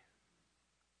from me.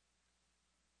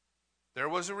 There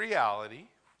was a reality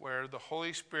where the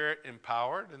Holy Spirit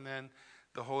empowered and then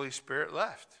the Holy Spirit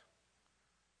left.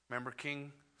 Remember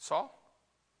King Saul?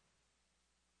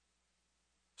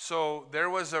 So there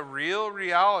was a real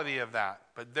reality of that.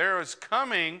 But there was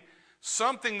coming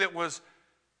something that was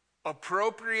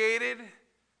appropriated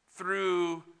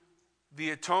through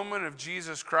the atonement of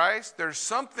Jesus Christ. There's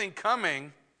something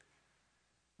coming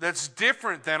that's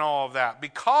different than all of that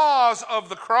because of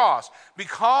the cross,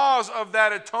 because of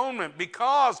that atonement,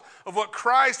 because of what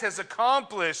Christ has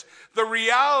accomplished, the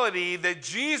reality that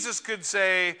Jesus could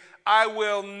say, I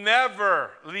will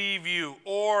never leave you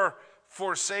or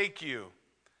forsake you.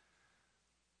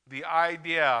 The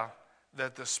idea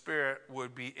that the Spirit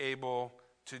would be able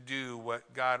to do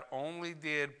what God only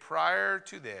did prior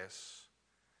to this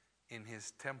in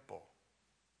his temple.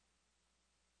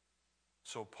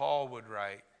 So Paul would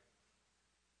write,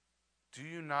 do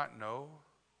you not know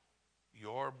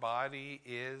your body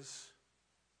is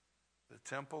the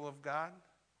temple of God?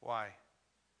 Why?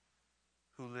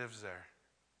 Who lives there?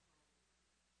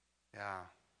 Yeah.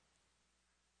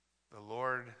 The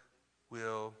Lord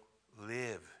will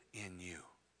live in you.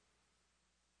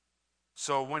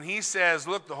 So when he says,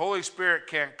 look, the Holy Spirit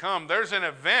can't come, there's an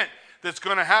event that's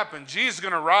going to happen. Jesus is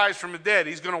going to rise from the dead.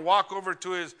 He's going to walk over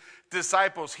to his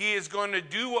disciples. He is going to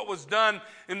do what was done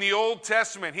in the Old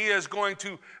Testament. He is going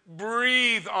to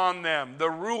breathe on them, the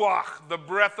Ruach, the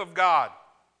breath of God.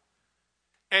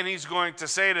 And he's going to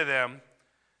say to them,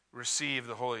 receive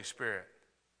the Holy Spirit.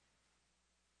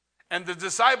 And the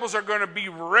disciples are going to be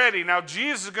ready. Now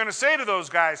Jesus is going to say to those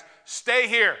guys, stay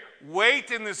here,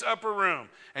 wait in this upper room,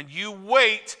 and you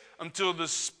wait until the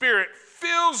Spirit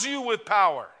fills you with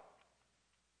power.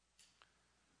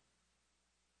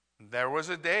 There was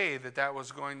a day that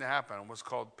was going to happen. It was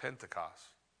called Pentecost.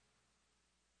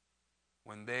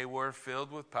 When they were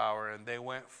filled with power and they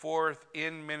went forth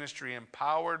in ministry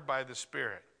empowered by the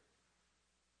Spirit.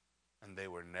 And they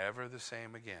were never the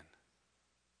same again.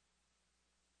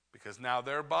 Because now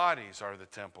their bodies are the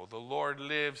temple. The Lord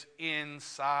lives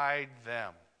inside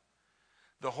them.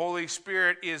 The Holy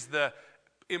Spirit is the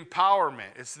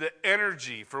empowerment. It's the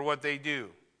energy for what they do.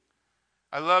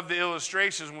 I love the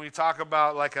illustrations when we talk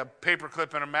about like a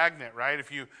paperclip and a magnet, right?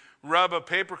 If you rub a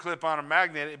paperclip on a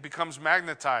magnet, it becomes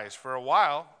magnetized for a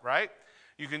while, right?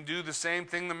 You can do the same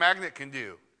thing the magnet can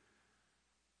do.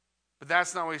 But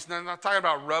that's not what he's not talking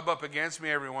about rub up against me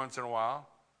every once in a while.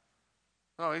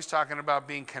 No, he's talking about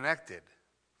being connected,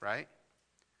 right?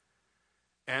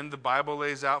 And the Bible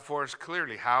lays out for us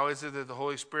clearly. How is it that the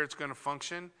Holy Spirit's going to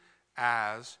function?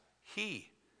 As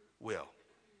he will.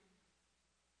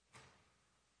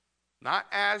 Not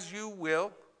as you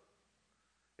will.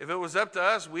 If it was up to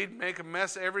us, we'd make a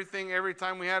mess of everything every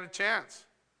time we had a chance.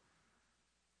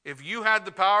 If you had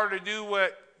the power to do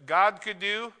what God could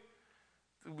do,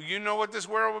 you know what this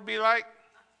world would be like?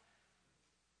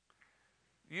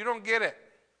 You don't get it.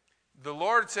 The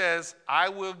Lord says, I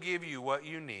will give you what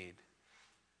you need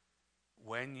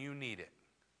when you need it.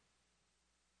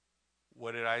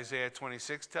 What did Isaiah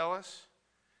 26 tell us?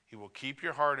 He will keep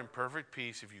your heart in perfect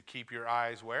peace if you keep your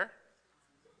eyes where?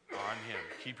 On him.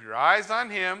 Keep your eyes on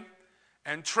him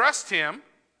and trust him.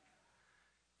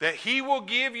 that he will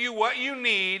give you what you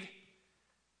need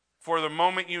for the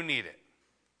moment you need it.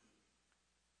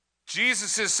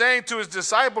 Jesus is saying to his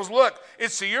disciples, look,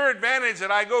 it's to your advantage that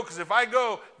I go, because if I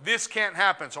go, this can't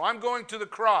happen. So I'm going to the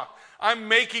cross. I'm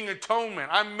making atonement.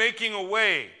 I'm making a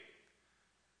way.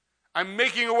 I'm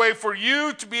making a way for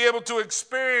you to be able to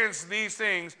experience these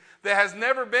things that has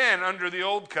never been under the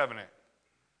old covenant,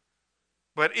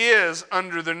 but is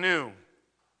under the new.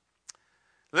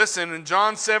 Listen, in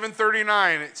John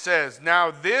 7:39 it says,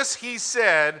 now this he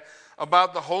said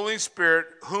about the Holy Spirit,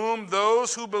 whom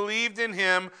those who believed in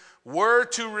him were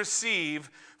to receive,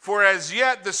 for as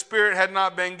yet the Spirit had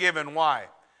not been given. Why?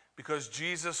 Because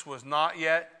Jesus was not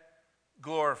yet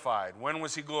glorified. When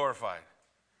was he glorified?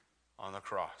 On the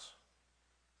cross.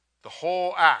 The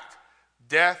whole act,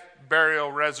 death,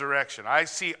 burial, resurrection. I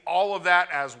see all of that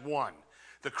as one.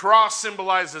 The cross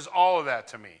symbolizes all of that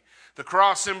to me. The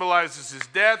cross symbolizes his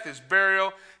death, his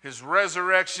burial, his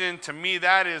resurrection. To me,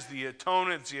 that is the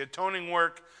atonement. It's the atoning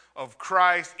work of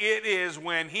Christ. It is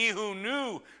when he who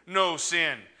knew no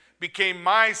sin became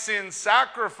my sin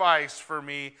sacrifice for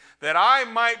me, that I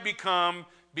might become,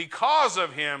 because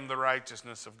of him, the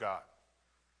righteousness of God.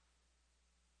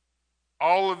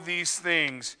 All of these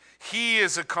things he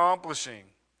is accomplishing.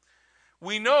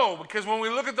 We know, because when we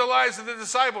look at the lives of the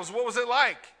disciples, what was it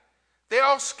like? They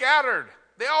all scattered.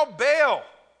 They all bail.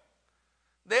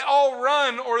 They all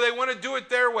run, or they want to do it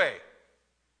their way.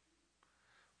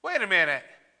 Wait a minute.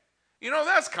 You know,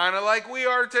 that's kind of like we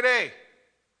are today.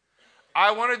 I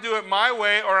want to do it my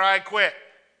way or I quit.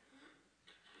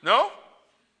 No?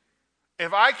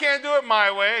 If I can't do it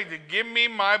my way, give me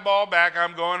my ball back,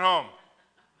 I'm going home.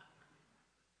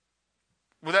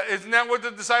 Isn't that what the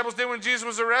disciples did when Jesus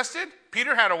was arrested?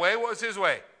 Peter had a way. What was his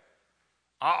way?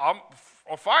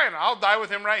 Fine, I'll die with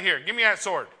him right here. Give me that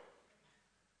sword.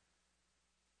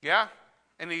 Yeah?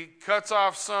 And he cuts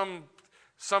off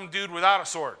some dude without a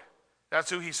sword. That's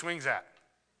who he swings at.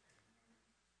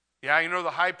 Yeah, you know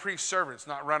the high priest servant's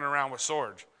not running around with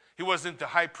swords. He wasn't the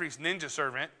high priest ninja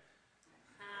servant.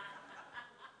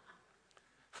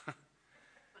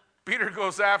 Peter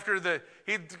goes after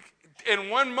in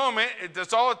one moment,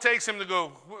 that's all it takes him to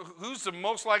go, who's the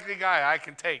most likely guy I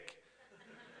can take?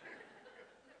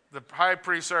 The high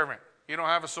priest servant. You don't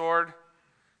have a sword?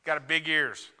 Got a big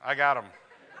ears. I got them.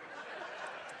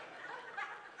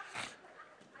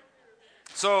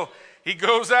 So he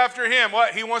goes after him.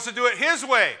 What? He wants to do it his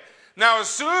way. Now, as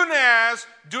soon as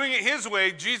doing it his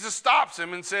way, Jesus stops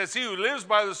him and says, he who lives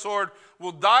by the sword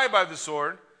will die by the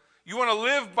sword. You want to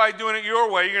live by doing it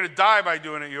your way, you're going to die by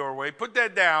doing it your way. Put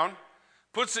that down.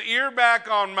 Puts the ear back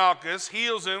on Malchus,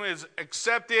 heals him, is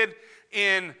accepted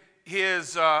in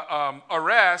his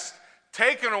arrest,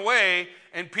 taken away,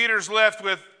 and Peter's left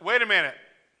with, wait a minute,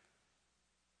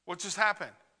 what just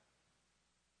happened?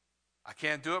 I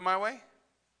can't do it my way?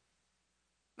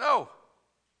 No.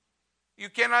 You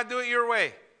cannot do it your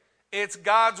way. It's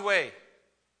God's way.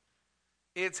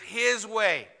 It's his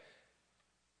way.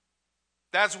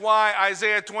 That's why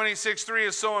Isaiah 26:3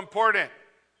 is so important.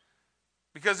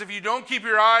 Because if you don't keep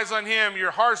your eyes on him,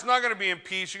 your heart's not going to be in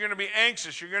peace. You're going to be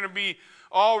anxious. You're going to be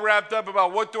all wrapped up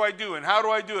about what do I do and how do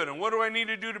I do it and what do I need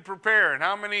to do to prepare and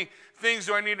how many things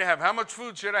do I need to have? How much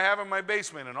food should I have in my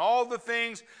basement? And all the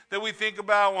things that we think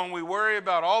about when we worry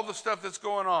about all the stuff that's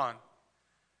going on.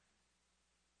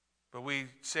 But we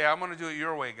say, I'm going to do it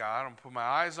your way, God. I'm going to put my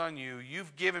eyes on you.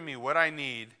 You've given me what I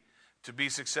need to be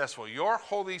successful. Your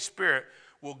Holy Spirit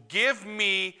will give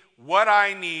me what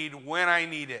I need when I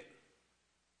need it.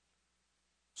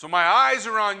 So my eyes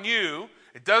are on you.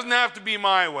 It doesn't have to be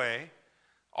my way.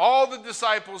 All the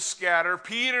disciples scatter.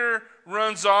 Peter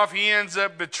runs off. He ends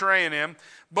up betraying him.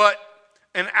 But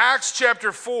in Acts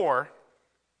chapter 4,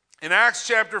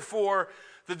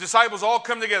 the disciples all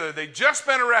come together. They've just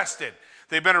been arrested.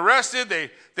 They've been arrested.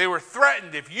 They were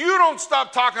threatened. If you don't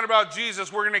stop talking about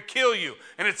Jesus, we're going to kill you.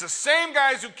 And it's the same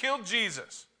guys who killed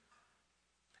Jesus.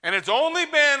 And it's only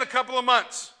been a couple of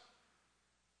months.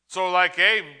 So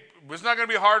hey, it's not going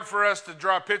to be hard for us to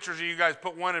draw pictures of you guys,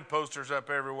 put wanted posters up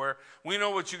everywhere. We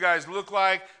know what you guys look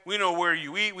like. We know where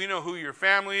you eat. We know who your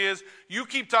family is. You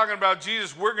keep talking about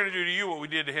Jesus, we're going to do to you what we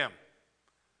did to him.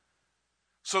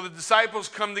 So the disciples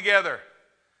come together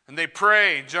and they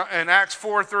pray. In Acts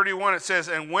 4:31 it says,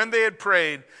 and when they had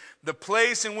prayed, the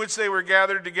place in which they were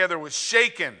gathered together was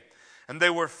shaken, and they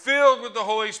were filled with the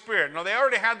Holy Spirit. Now they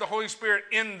already had the Holy Spirit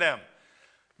in them.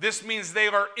 This means they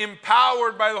are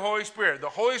empowered by the Holy Spirit. The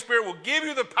Holy Spirit will give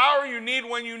you the power you need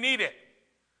when you need it.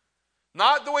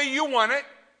 Not the way you want it,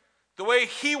 the way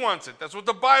he wants it. That's what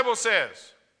the Bible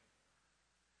says.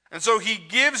 And so he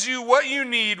gives you what you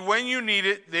need when you need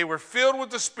it. They were filled with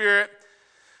the Spirit.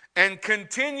 and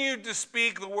continued to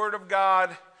speak the word of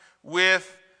God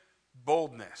with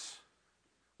boldness.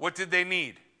 What did they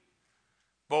need?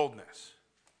 Boldness.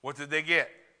 What did they get?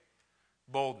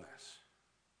 Boldness.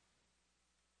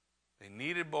 They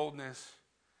needed boldness.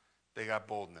 They got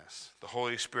boldness. The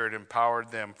Holy Spirit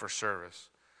empowered them for service.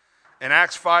 In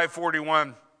Acts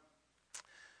 5:41,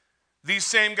 these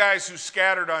same guys who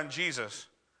scattered on Jesus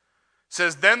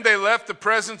says, then they left the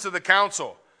presence of the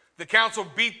council. The council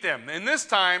beat them. And this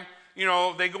time,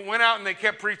 they went out and they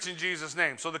kept preaching Jesus'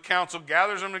 name. So the council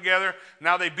gathers them together.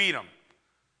 Now they beat them.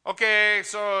 Okay,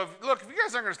 so if you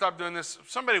guys aren't going to stop doing this,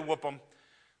 somebody whoop them.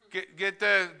 Get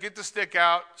the stick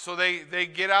out. So they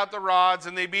get out the rods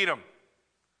and they beat them.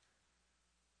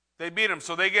 They beat them.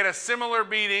 So they get a similar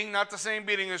beating, not the same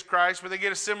beating as Christ, but they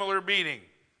get a similar beating.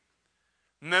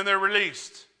 And then they're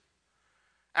released.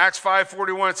 Acts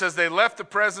 5:41 says, they left the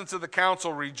presence of the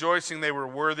council rejoicing they were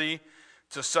worthy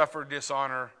to suffer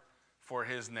dishonor for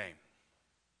his name.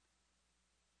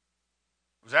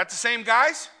 Was that the same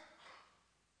guys?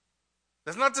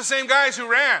 That's not the same guys who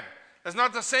ran. That's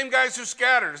not the same guys who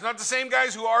scattered. It's not the same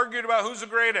guys who argued about who's the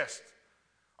greatest.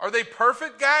 Are they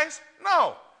perfect guys?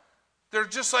 No. They're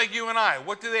just like you and I.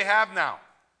 What do they have now?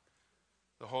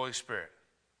 The Holy Spirit.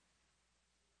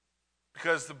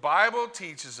 Because the Bible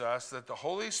teaches us that the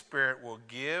Holy Spirit will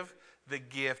give the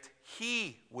gift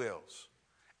he wills,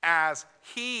 as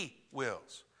he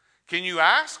wills. Can you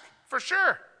ask? For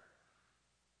sure.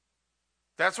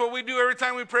 That's what we do every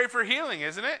time we pray for healing,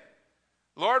 isn't it?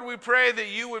 Lord, we pray that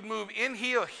you would move in,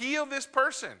 heal this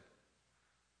person.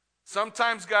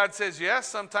 Sometimes God says yes,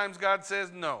 sometimes God says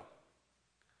no.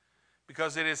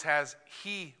 Because it is as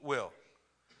he will.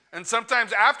 And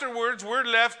sometimes afterwards we're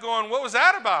left going, what was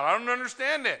that about? I don't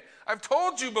understand it. I've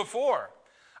told you before.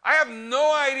 I have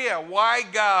no idea why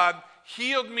God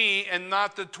healed me and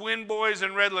not the twin boys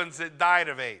in Redlands that died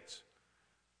of AIDS.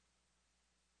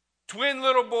 Twin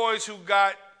little boys who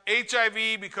got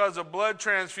HIV because of blood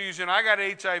transfusion. I got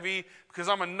HIV because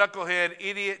I'm a knucklehead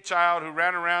idiot child who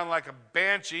ran around like a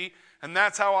banshee, and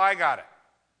that's how I got it.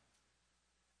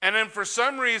 And then for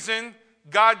some reason,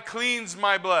 God cleans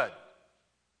my blood.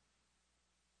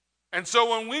 And so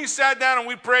when we sat down and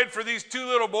we prayed for these two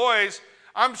little boys,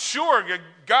 I'm sure,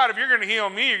 God, if you're going to heal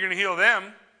me, you're going to heal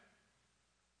them.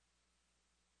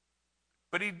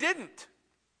 But he didn't.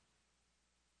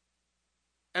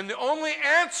 And the only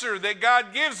answer that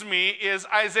God gives me is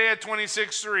Isaiah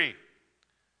 26:3.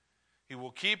 He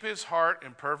will keep his heart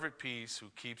in perfect peace who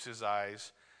keeps his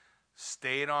eyes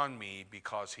stayed on me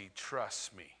because he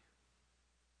trusts me.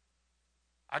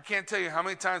 I can't tell you how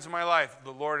many times in my life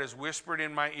the Lord has whispered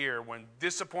in my ear when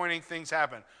disappointing things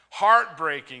happen,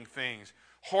 heartbreaking things,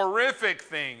 horrific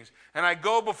things, and I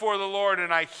go before the Lord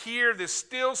and I hear this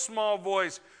still small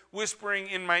voice whispering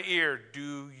in my ear,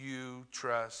 do you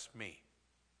trust me?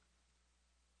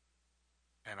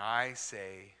 And I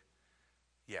say,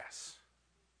 yes.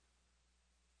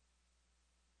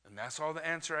 And that's all the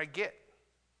answer I get.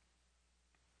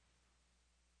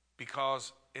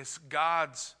 Because it's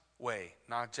God's way,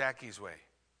 not Jackie's way.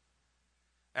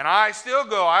 And I still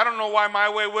go, I don't know why my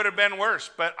way would have been worse,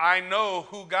 but I know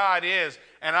who God is,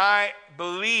 and I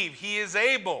believe he is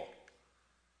able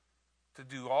to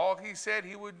do all he said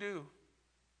he would do.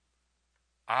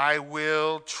 I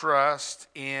will trust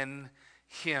in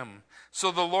him.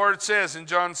 So the Lord says in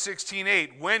John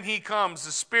 16:8, when he comes,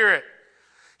 the Spirit,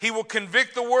 he will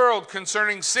convict the world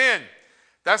concerning sin.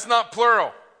 That's not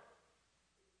plural.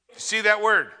 You see that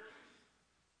word?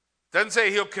 Doesn't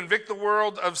say he'll convict the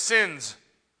world of sins.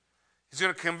 He's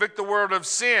going to convict the world of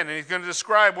sin, and he's going to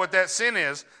describe what that sin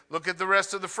is. Look at the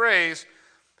rest of the phrase.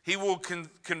 He will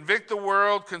convict the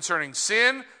world concerning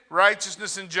sin,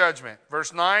 righteousness, and judgment.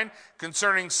 Verse 9,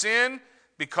 concerning sin,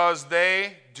 because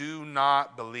they do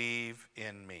not believe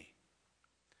in me.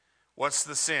 What's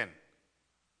the sin?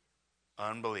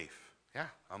 Unbelief. Yeah,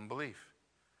 unbelief.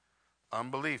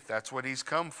 Unbelief. That's what he's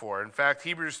come for. In fact,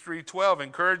 Hebrews 3:12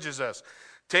 encourages us.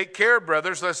 Take care,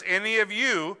 brothers, lest in any of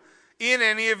you,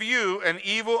 an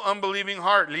evil, unbelieving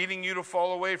heart leading you to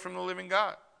fall away from the living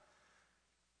God.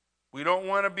 We don't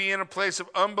want to be in a place of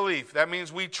unbelief. That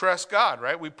means we trust God,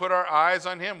 right? We put our eyes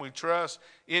on him. We trust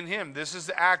in him. This is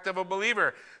the act of a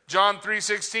believer. John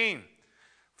 3:16.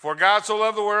 For God so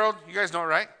loved the world, you guys know it,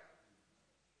 right?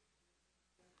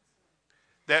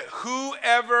 That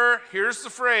whoever, here's the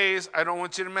phrase, I don't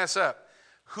want you to mess up.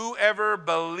 Whoever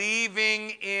believing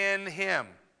in him.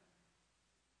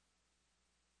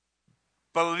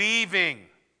 Believing.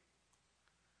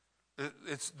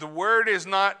 The word is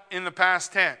not in the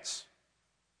past tense.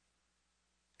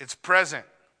 It's present.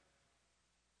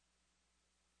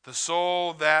 The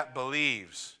soul that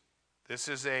believes. This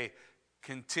is a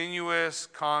continuous,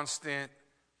 constant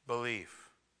belief.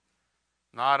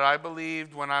 Not I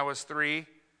believed when I was 3,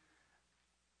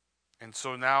 and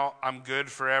so now I'm good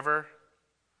forever.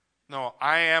 No,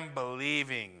 I am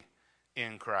believing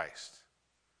in Christ.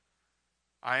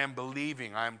 I am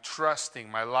believing, I am trusting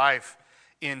my life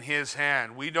in his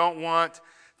hand. We don't want,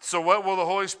 so what will the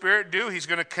Holy Spirit do? He's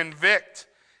going to convict.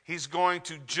 He's going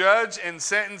to judge and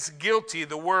sentence guilty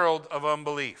the world of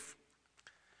unbelief.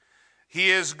 He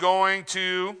is going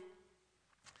to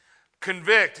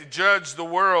convict, judge the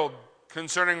world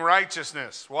concerning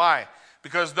righteousness. Why?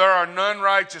 Because there are none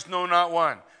righteous, no, not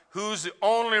one. Who's the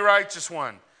only righteous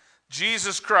one?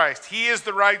 Jesus Christ. He is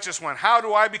the righteous one. How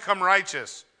do I become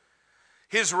righteous?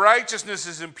 His righteousness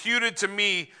is imputed to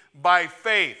me by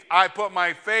faith. I put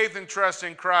my faith and trust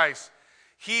in Christ.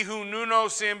 He who knew no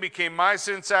sin became my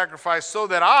sin sacrifice so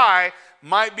that I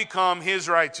might become his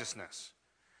righteousness.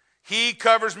 He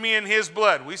covers me in his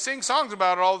blood. We sing songs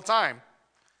about it all the time,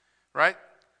 right?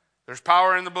 There's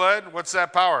power in the blood. What's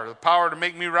that power? The power to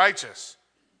make me righteous.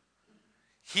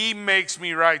 He makes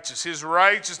me righteous. His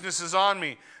righteousness is on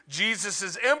me. Jesus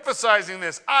is emphasizing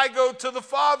this. I go to the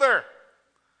Father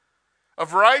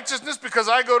of righteousness because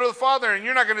I go to the Father, and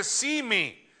you're not going to see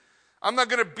me. I'm not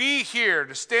going to be here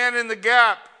to stand in the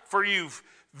gap for you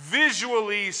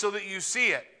visually so that you see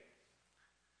it.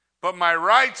 But my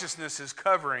righteousness is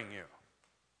covering you.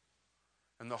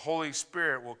 And the Holy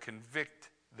Spirit will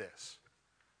convict this.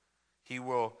 He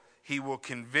will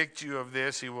convict you of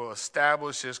this. He will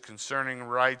establish this concerning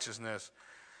righteousness.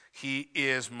 He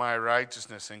is my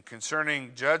righteousness. And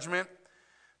concerning judgment,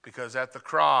 because at the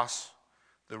cross,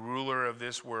 the ruler of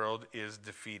this world is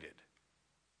defeated.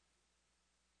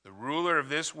 The ruler of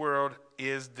this world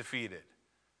is defeated.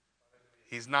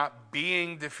 He's not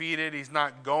being defeated. He's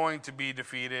not going to be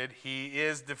defeated. He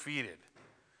is defeated.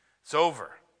 It's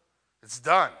over. It's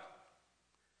done.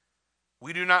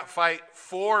 We do not fight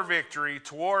for victory,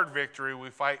 toward victory. We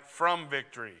fight from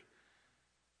victory.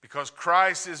 Because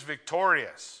Christ is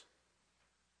victorious.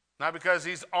 Not because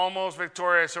he's almost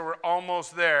victorious or we're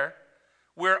almost there.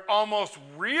 We're almost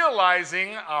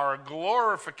realizing our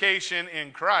glorification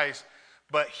in Christ,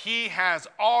 but he has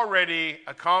already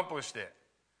accomplished it.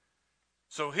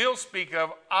 So he'll speak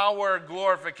of our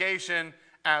glorification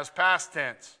as past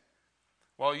tense,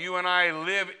 while you and I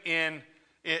live in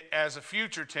it as a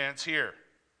future tense here.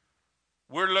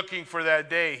 We're looking for that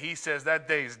day. He says that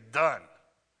day is done.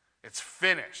 It's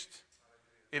finished.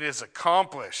 It is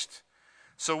accomplished.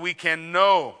 So we can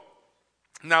know.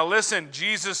 Now listen,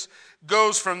 Jesus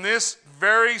goes from this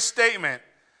very statement,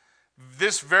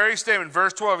 verse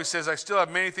 12, he says, I still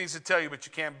have many things to tell you, but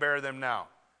you can't bear them now.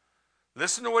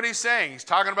 Listen to what he's saying. He's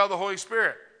talking about the Holy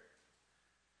Spirit.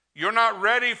 You're not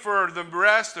ready for the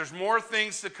rest. There's more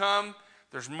things to come.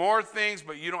 There's more things,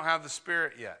 but you don't have the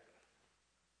Spirit yet.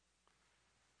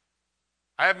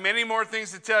 I have many more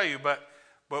things to tell you, but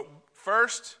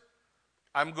first,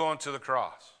 I'm going to the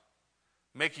cross,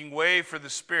 making way for the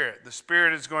Spirit. The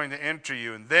Spirit is going to enter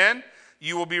you, and then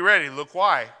you will be ready. Look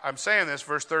why. I'm saying this,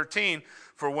 verse 13,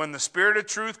 for when the Spirit of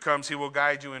truth comes, he will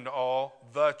guide you into all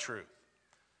the truth.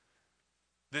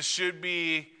 This should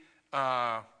be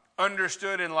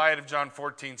understood in light of John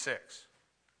 14:6.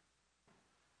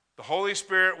 The Holy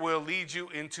Spirit will lead you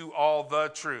into all the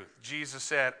truth. Jesus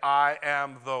said, I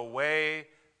am the way,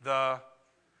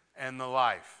 and the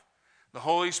life. The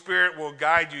Holy Spirit will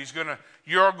guide you.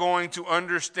 You're going to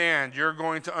understand. You're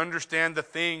going to understand the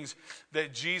things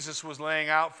that Jesus was laying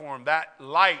out for him. That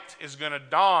light is going to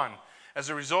dawn as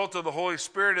a result of the Holy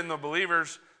Spirit in the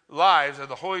believers' lives, of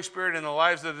the Holy Spirit in the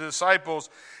lives of the disciples,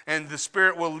 and the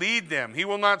Spirit will lead them. He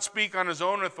will not speak on his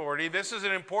own authority. This is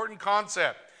an important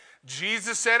concept.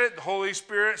 Jesus said it, the Holy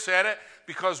Spirit said it,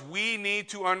 because we need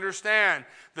to understand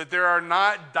that there are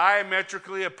not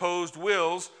diametrically opposed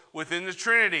wills within the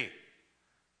Trinity.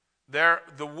 The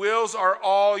wills are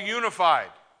all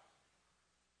unified.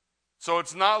 So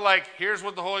it's not like here's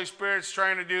what the Holy Spirit's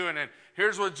trying to do, and then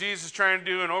here's what Jesus is trying to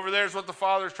do, and over there's what the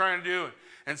Father's trying to do,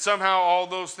 and somehow all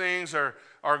those things are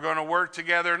going to work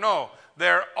together. No,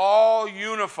 they're all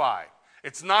unified.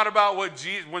 It's not about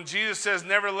when Jesus says,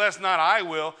 nevertheless, not I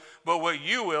will, but what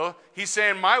you will. He's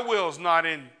saying my will is not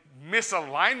in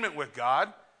misalignment with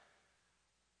God.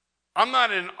 I'm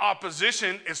not in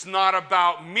opposition. It's not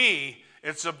about me.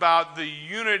 It's about the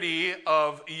unity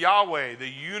of Yahweh, the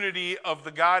unity of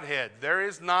the Godhead. There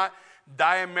is not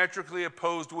diametrically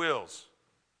opposed wills.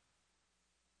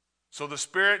 So the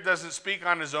Spirit doesn't speak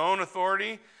on his own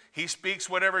authority. He speaks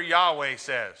whatever Yahweh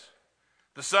says.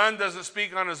 The Son doesn't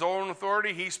speak on his own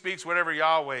authority. He speaks whatever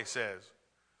Yahweh says.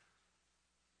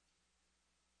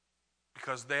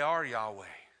 because they are Yahweh.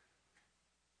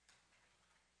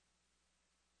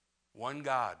 One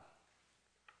God,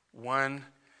 one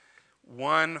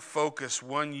focus,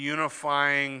 one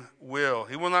unifying will.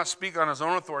 He will not speak on his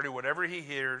own authority. Whatever he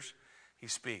hears, he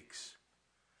speaks.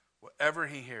 Whatever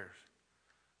he hears.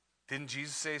 Didn't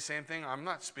Jesus say the same thing? I'm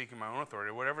not speaking my own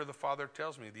authority. Whatever the Father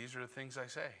tells me, these are the things I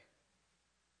say.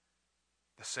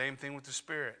 The same thing with the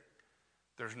Spirit.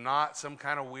 There's not some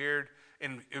kind of weird...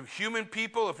 In human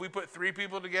people, if we put 3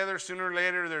 people together, sooner or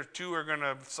later, there's 2 are going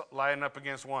to line up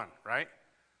against 1, right?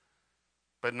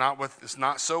 But it's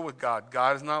not so with God.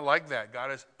 God is not like that. God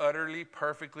is utterly,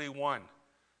 perfectly one.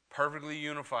 Perfectly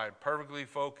unified, perfectly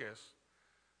focused.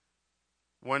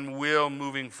 One will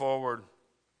moving forward,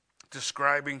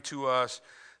 describing to us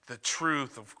the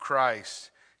truth of Christ.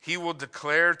 He will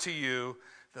declare to you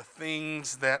the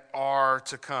things that are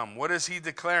to come. What is he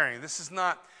declaring? This is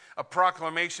not a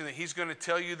proclamation that he's going to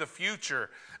tell you the future,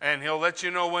 and he'll let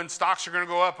you know when stocks are going to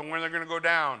go up and when they're going to go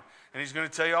down, and he's going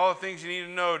to tell you all the things you need to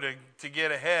know to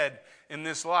get ahead in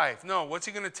this life. No, what's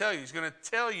he going to tell you? He's going to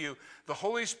tell you the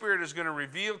Holy Spirit is going to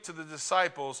reveal to the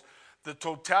disciples the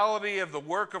totality of the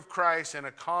work of Christ in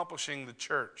accomplishing the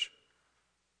church.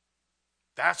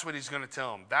 That's what he's going to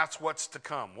tell them. That's what's to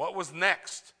come. What was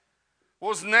next? What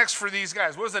was next for these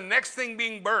guys? What was the next thing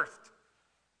being birthed?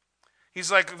 He's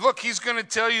like, look, he's going to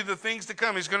tell you the things to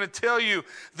come. He's going to tell you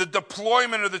the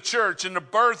deployment of the church and the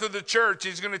birth of the church.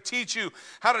 He's going to teach you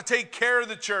how to take care of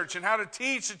the church and how to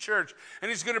teach the church. And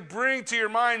he's going to bring to your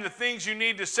mind the things you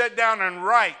need to set down and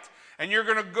write. And you're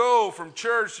going to go from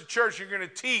church to church. You're going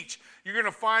to teach. You're going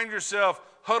to find yourself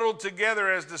huddled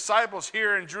together as disciples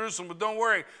here in Jerusalem. But don't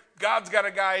worry, God's got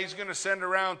a guy he's going to send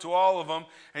around to all of them,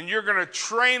 and you're going to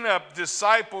train up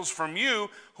disciples from you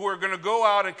who are going to go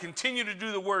out and continue to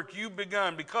do the work you've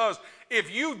begun, because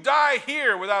if you die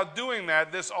here without doing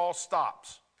that, this all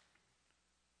stops.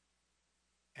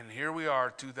 And here we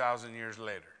are 2,000 years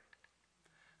later,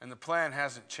 and the plan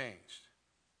hasn't changed.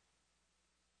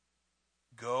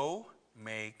 Go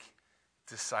make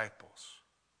disciples.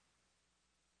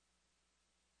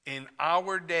 In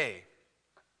our day,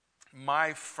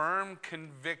 my firm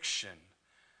conviction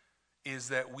is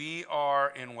that we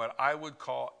are in what I would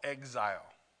call exile.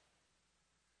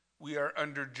 We are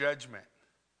under judgment.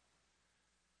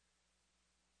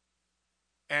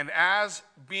 And as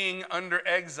being under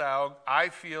exile, I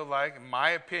feel like, in my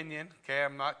opinion, okay,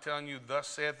 I'm not telling you, thus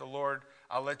saith the Lord,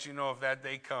 I'll let you know if that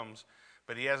day comes,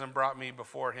 but he hasn't brought me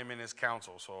before him in his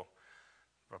counsel, so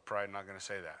I'm probably not going to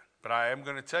say that. But I am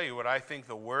going to tell you what I think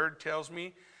the word tells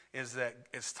me is that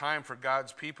it's time for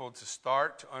God's people to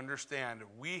start to understand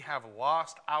we have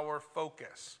lost our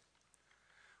focus.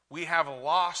 We have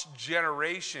lost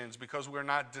generations because we're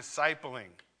not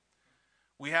discipling.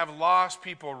 We have lost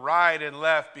people right and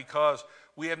left because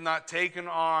we have not taken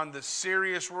on the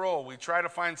serious role. We try to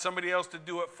find somebody else to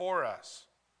do it for us.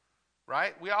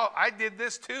 Right? I did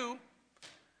this too.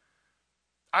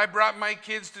 I brought my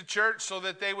kids to church so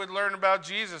that they would learn about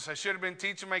Jesus. I should have been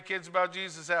teaching my kids about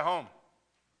Jesus at home.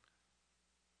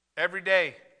 Every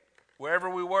day, wherever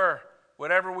we were,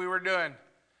 whatever we were doing.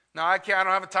 Now, I don't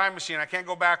have a time machine. I can't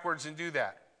go backwards and do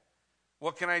that.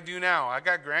 What can I do now? I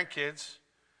got grandkids.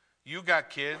 You got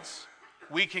kids.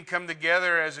 We can come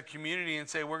together as a community and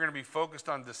say we're going to be focused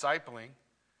on discipling,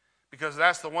 because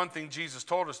that's the one thing Jesus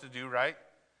told us to do, right?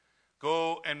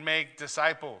 Go and make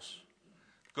disciples.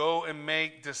 Go and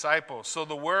make disciples. So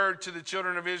the word to the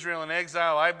children of Israel in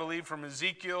exile, I believe from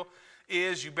Ezekiel,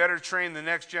 is you better train the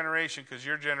next generation because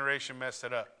your generation messed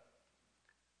it up.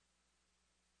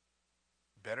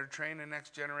 Better train the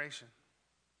next generation.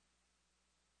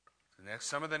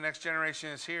 Some of the next generation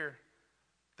is here.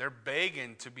 They're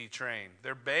begging to be trained.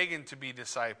 They're begging to be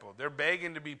discipled. They're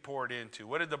begging to be poured into.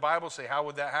 What did the Bible say? How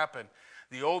would that happen?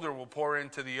 The older will pour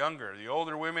into the younger. The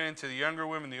older women into the younger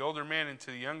women. The older men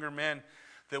into the younger men.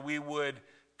 That we would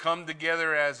come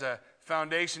together as a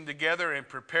foundation together and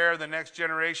prepare the next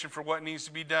generation for what needs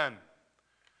to be done.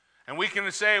 And we can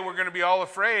say we're going to be all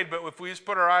afraid, but if we just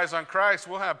put our eyes on Christ,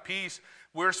 we'll have peace.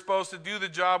 We're supposed to do the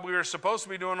job we were supposed to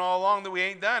be doing all along that we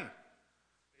ain't done.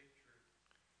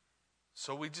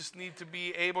 So we just need to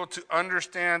be able to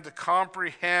understand, to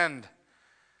comprehend.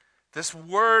 This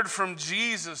word from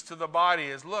Jesus to the body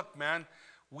is, look, man,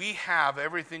 we have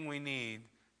everything we need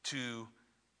to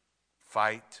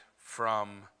fight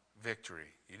from victory.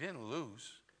 You didn't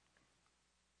lose.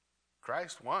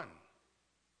 Christ won.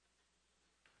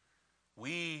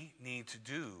 We need to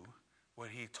do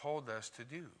what he told us to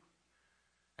do.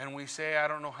 And we say, I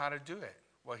don't know how to do it.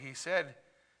 Well, he said,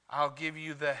 I'll give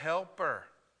you the helper,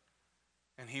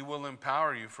 and he will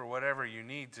empower you for whatever you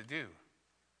need to do.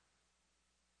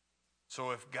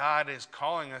 So if God is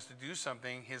calling us to do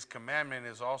something, his commandment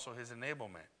is also his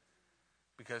enablement,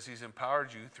 because he's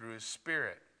empowered you through his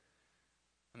Spirit.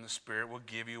 And the Spirit will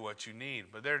give you what you need.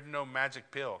 But there's no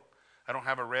magic pill. I don't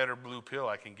have a red or blue pill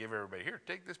I can give everybody. Here,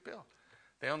 take this pill.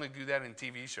 They only do that in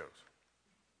TV shows.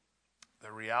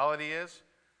 The reality is,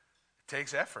 it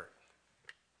takes effort.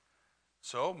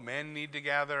 So men need to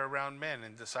gather around men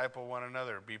and disciple one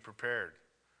another, be prepared.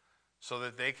 So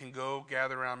that they can go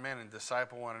gather around men and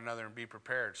disciple one another and be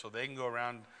prepared. So they can go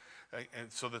around,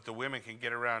 and so that the women can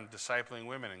get around discipling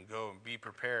women and go and be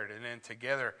prepared. And then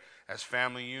together as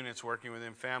family units, working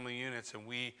within family units, and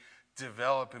we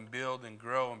develop and build and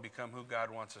grow and become who God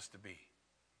wants us to be.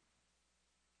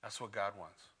 That's what God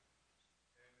wants.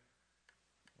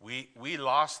 We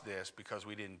lost this because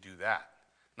we didn't do that.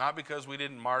 Not because we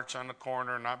didn't march on the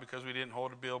corner, not because we didn't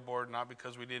hold a billboard, not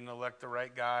because we didn't elect the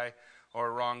right guy or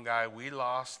a wrong guy. We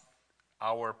lost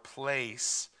our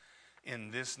place in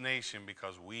this nation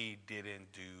because we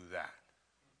didn't do that.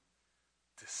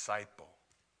 Disciple.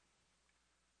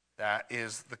 That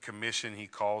is the commission he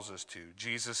calls us to.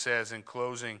 Jesus says in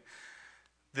closing,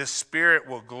 "This Spirit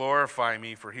will glorify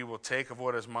me, for he will take of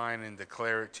what is mine and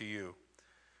declare it to you.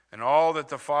 And all that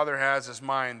the Father has is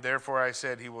mine. Therefore I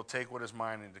said he will take what is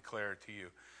mine and declare it to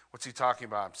you." What's he talking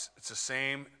about? It's the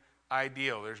same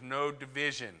ideal. There's no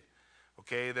division.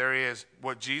 Okay, there is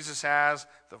what Jesus has,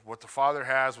 what the Father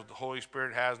has, what the Holy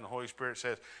Spirit has, and the Holy Spirit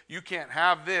says, you can't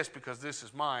have this because this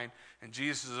is mine. And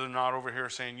Jesus is not over here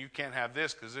saying, you can't have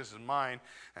this because this is mine.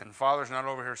 And the Father's not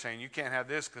over here saying, you can't have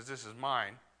this because this is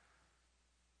mine.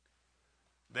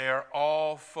 They are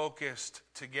all focused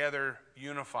together,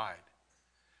 unified.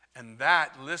 And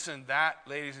that, listen, that,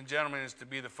 ladies and gentlemen, is to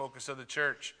be the focus of the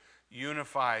church.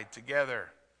 Unified together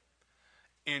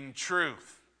in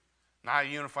truth. Not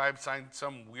unified beside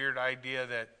some weird idea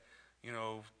that,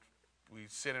 we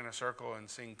sit in a circle and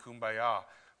sing Kumbaya.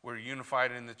 We're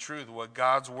unified in the truth. What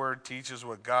God's Word teaches,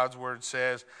 what God's Word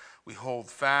says, we hold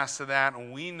fast to that.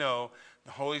 And we know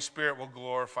the Holy Spirit will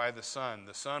glorify the Son.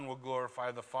 The Son will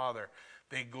glorify the Father.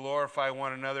 They glorify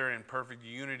one another in perfect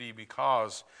unity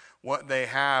because what they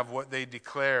have, what they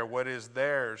declare, what is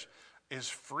theirs is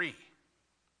free.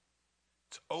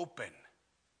 It's open.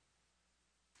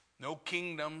 No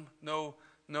kingdom, no,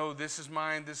 this is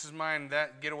mine,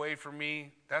 that, get away from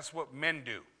me. That's what men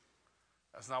do.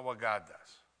 That's not what God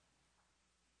does.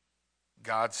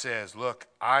 God says, look,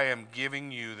 I am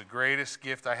giving you the greatest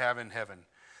gift I have in heaven.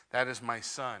 That is my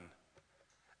Son.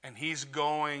 And he's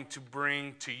going to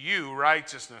bring to you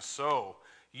righteousness so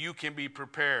you can be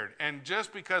prepared. And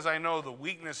just because I know the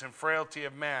weakness and frailty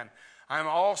of man, I'm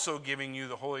also giving you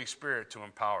the Holy Spirit to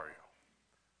empower you.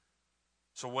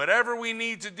 So whatever we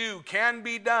need to do can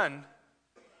be done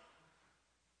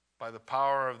by the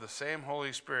power of the same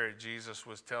Holy Spirit Jesus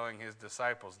was telling his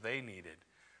disciples they needed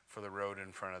for the road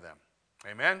in front of them.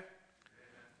 Amen? Amen.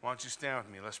 Why don't you stand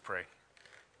with me? Let's pray.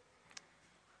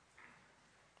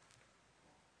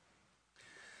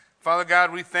 Father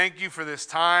God, we thank you for this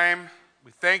time.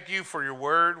 We thank you for your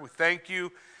word. We thank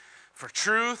you for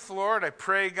truth, Lord. I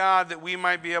pray, God, that we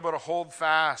might be able to hold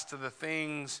fast to the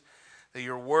things that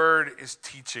your word is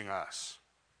teaching us.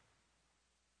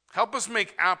 Help us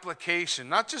make application,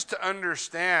 not just to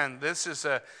understand this is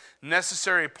a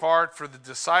necessary part for the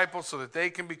disciples so that they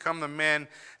can become the men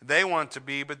they want to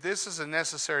be, but this is a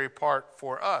necessary part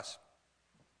for us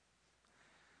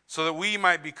so that we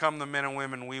might become the men and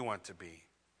women we want to be.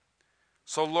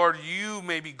 So, Lord, you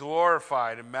may be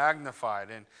glorified and magnified.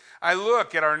 And I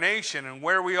look at our nation and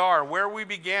where we are, where we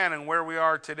began and where we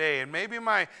are today. And maybe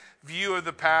my view of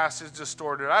the past is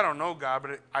distorted. I don't know, God,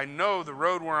 but I know the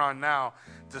road we're on now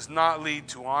does not lead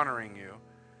to honoring you.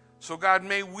 So, God,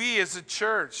 may we as a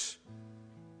church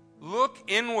look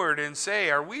inward and say,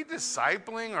 are we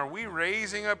discipling? Are we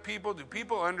raising up people? Do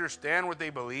people understand what they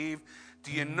believe?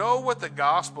 Do you know what the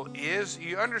gospel is? Do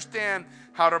you understand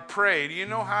how to pray? Do you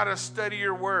know how to study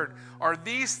your word? Are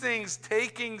these things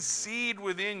taking seed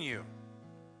within you?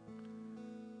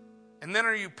 And then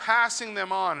are you passing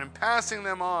them on and passing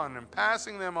them on and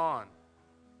passing them on?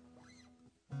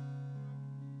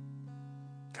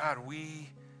 God, we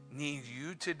need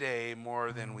you today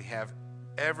more than we have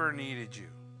ever needed you.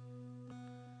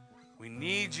 We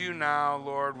need you now,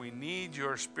 Lord. We need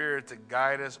your Spirit to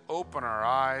guide us, open our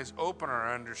eyes, open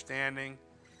our understanding.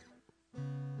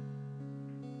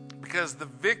 Because the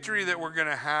victory that we're going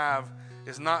to have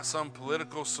is not some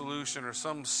political solution or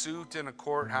some suit in a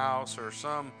courthouse or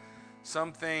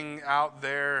something out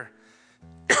there,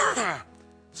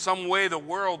 some way the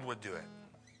world would do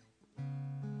it.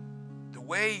 The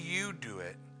way you do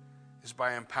it is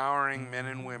by empowering men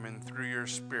and women through your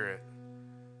Spirit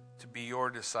to be your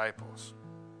disciples,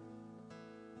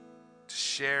 to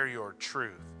share your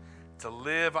truth, to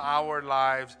live our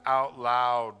lives out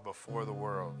loud before the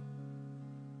world,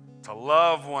 to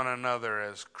love one another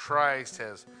as Christ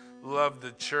has loved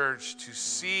the church, to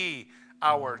see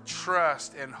our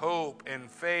trust and hope and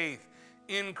faith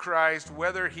in Christ,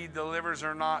 whether he delivers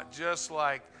or not, just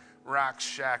like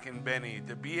Rakshak and Benny,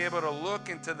 to be able to look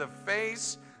into the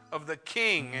face of the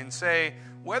King and say,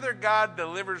 whether God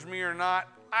delivers me or not,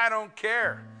 I don't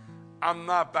care. I'm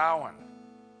not bowing.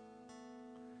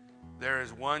 There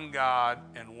is one God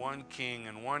and one King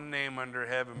and one name under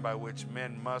heaven by which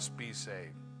men must be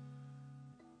saved.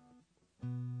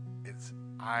 It's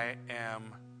I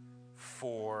am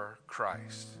for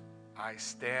Christ. I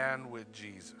stand with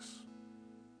Jesus.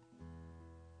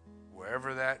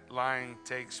 Wherever that line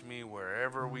takes me,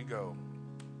 wherever we go,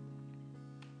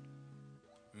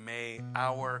 may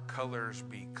our colors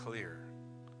be clear.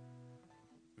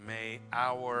 May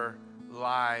our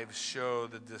lives show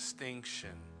the distinction,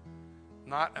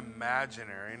 not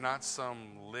imaginary, not some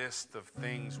list of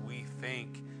things we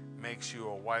think makes you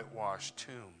a whitewashed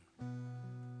tomb,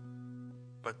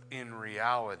 but in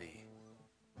reality,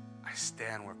 I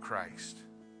stand with Christ.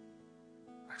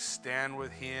 I stand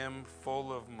with him,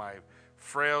 full of my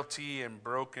frailty and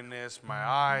brokenness, my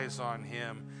eyes on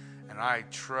him, and I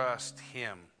trust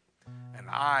him. And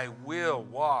I will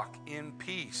walk in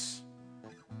peace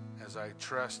as I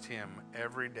trust him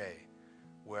every day,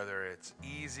 whether it's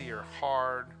easy or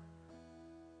hard,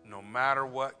 no matter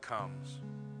what comes.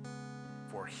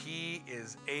 For he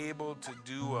is able to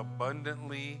do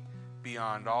abundantly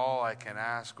beyond all I can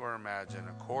ask or imagine,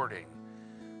 according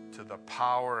to the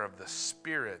power of the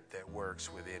Spirit that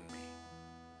works within me.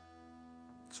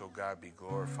 So God be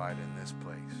glorified in this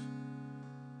place.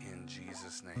 In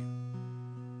Jesus'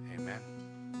 name, amen.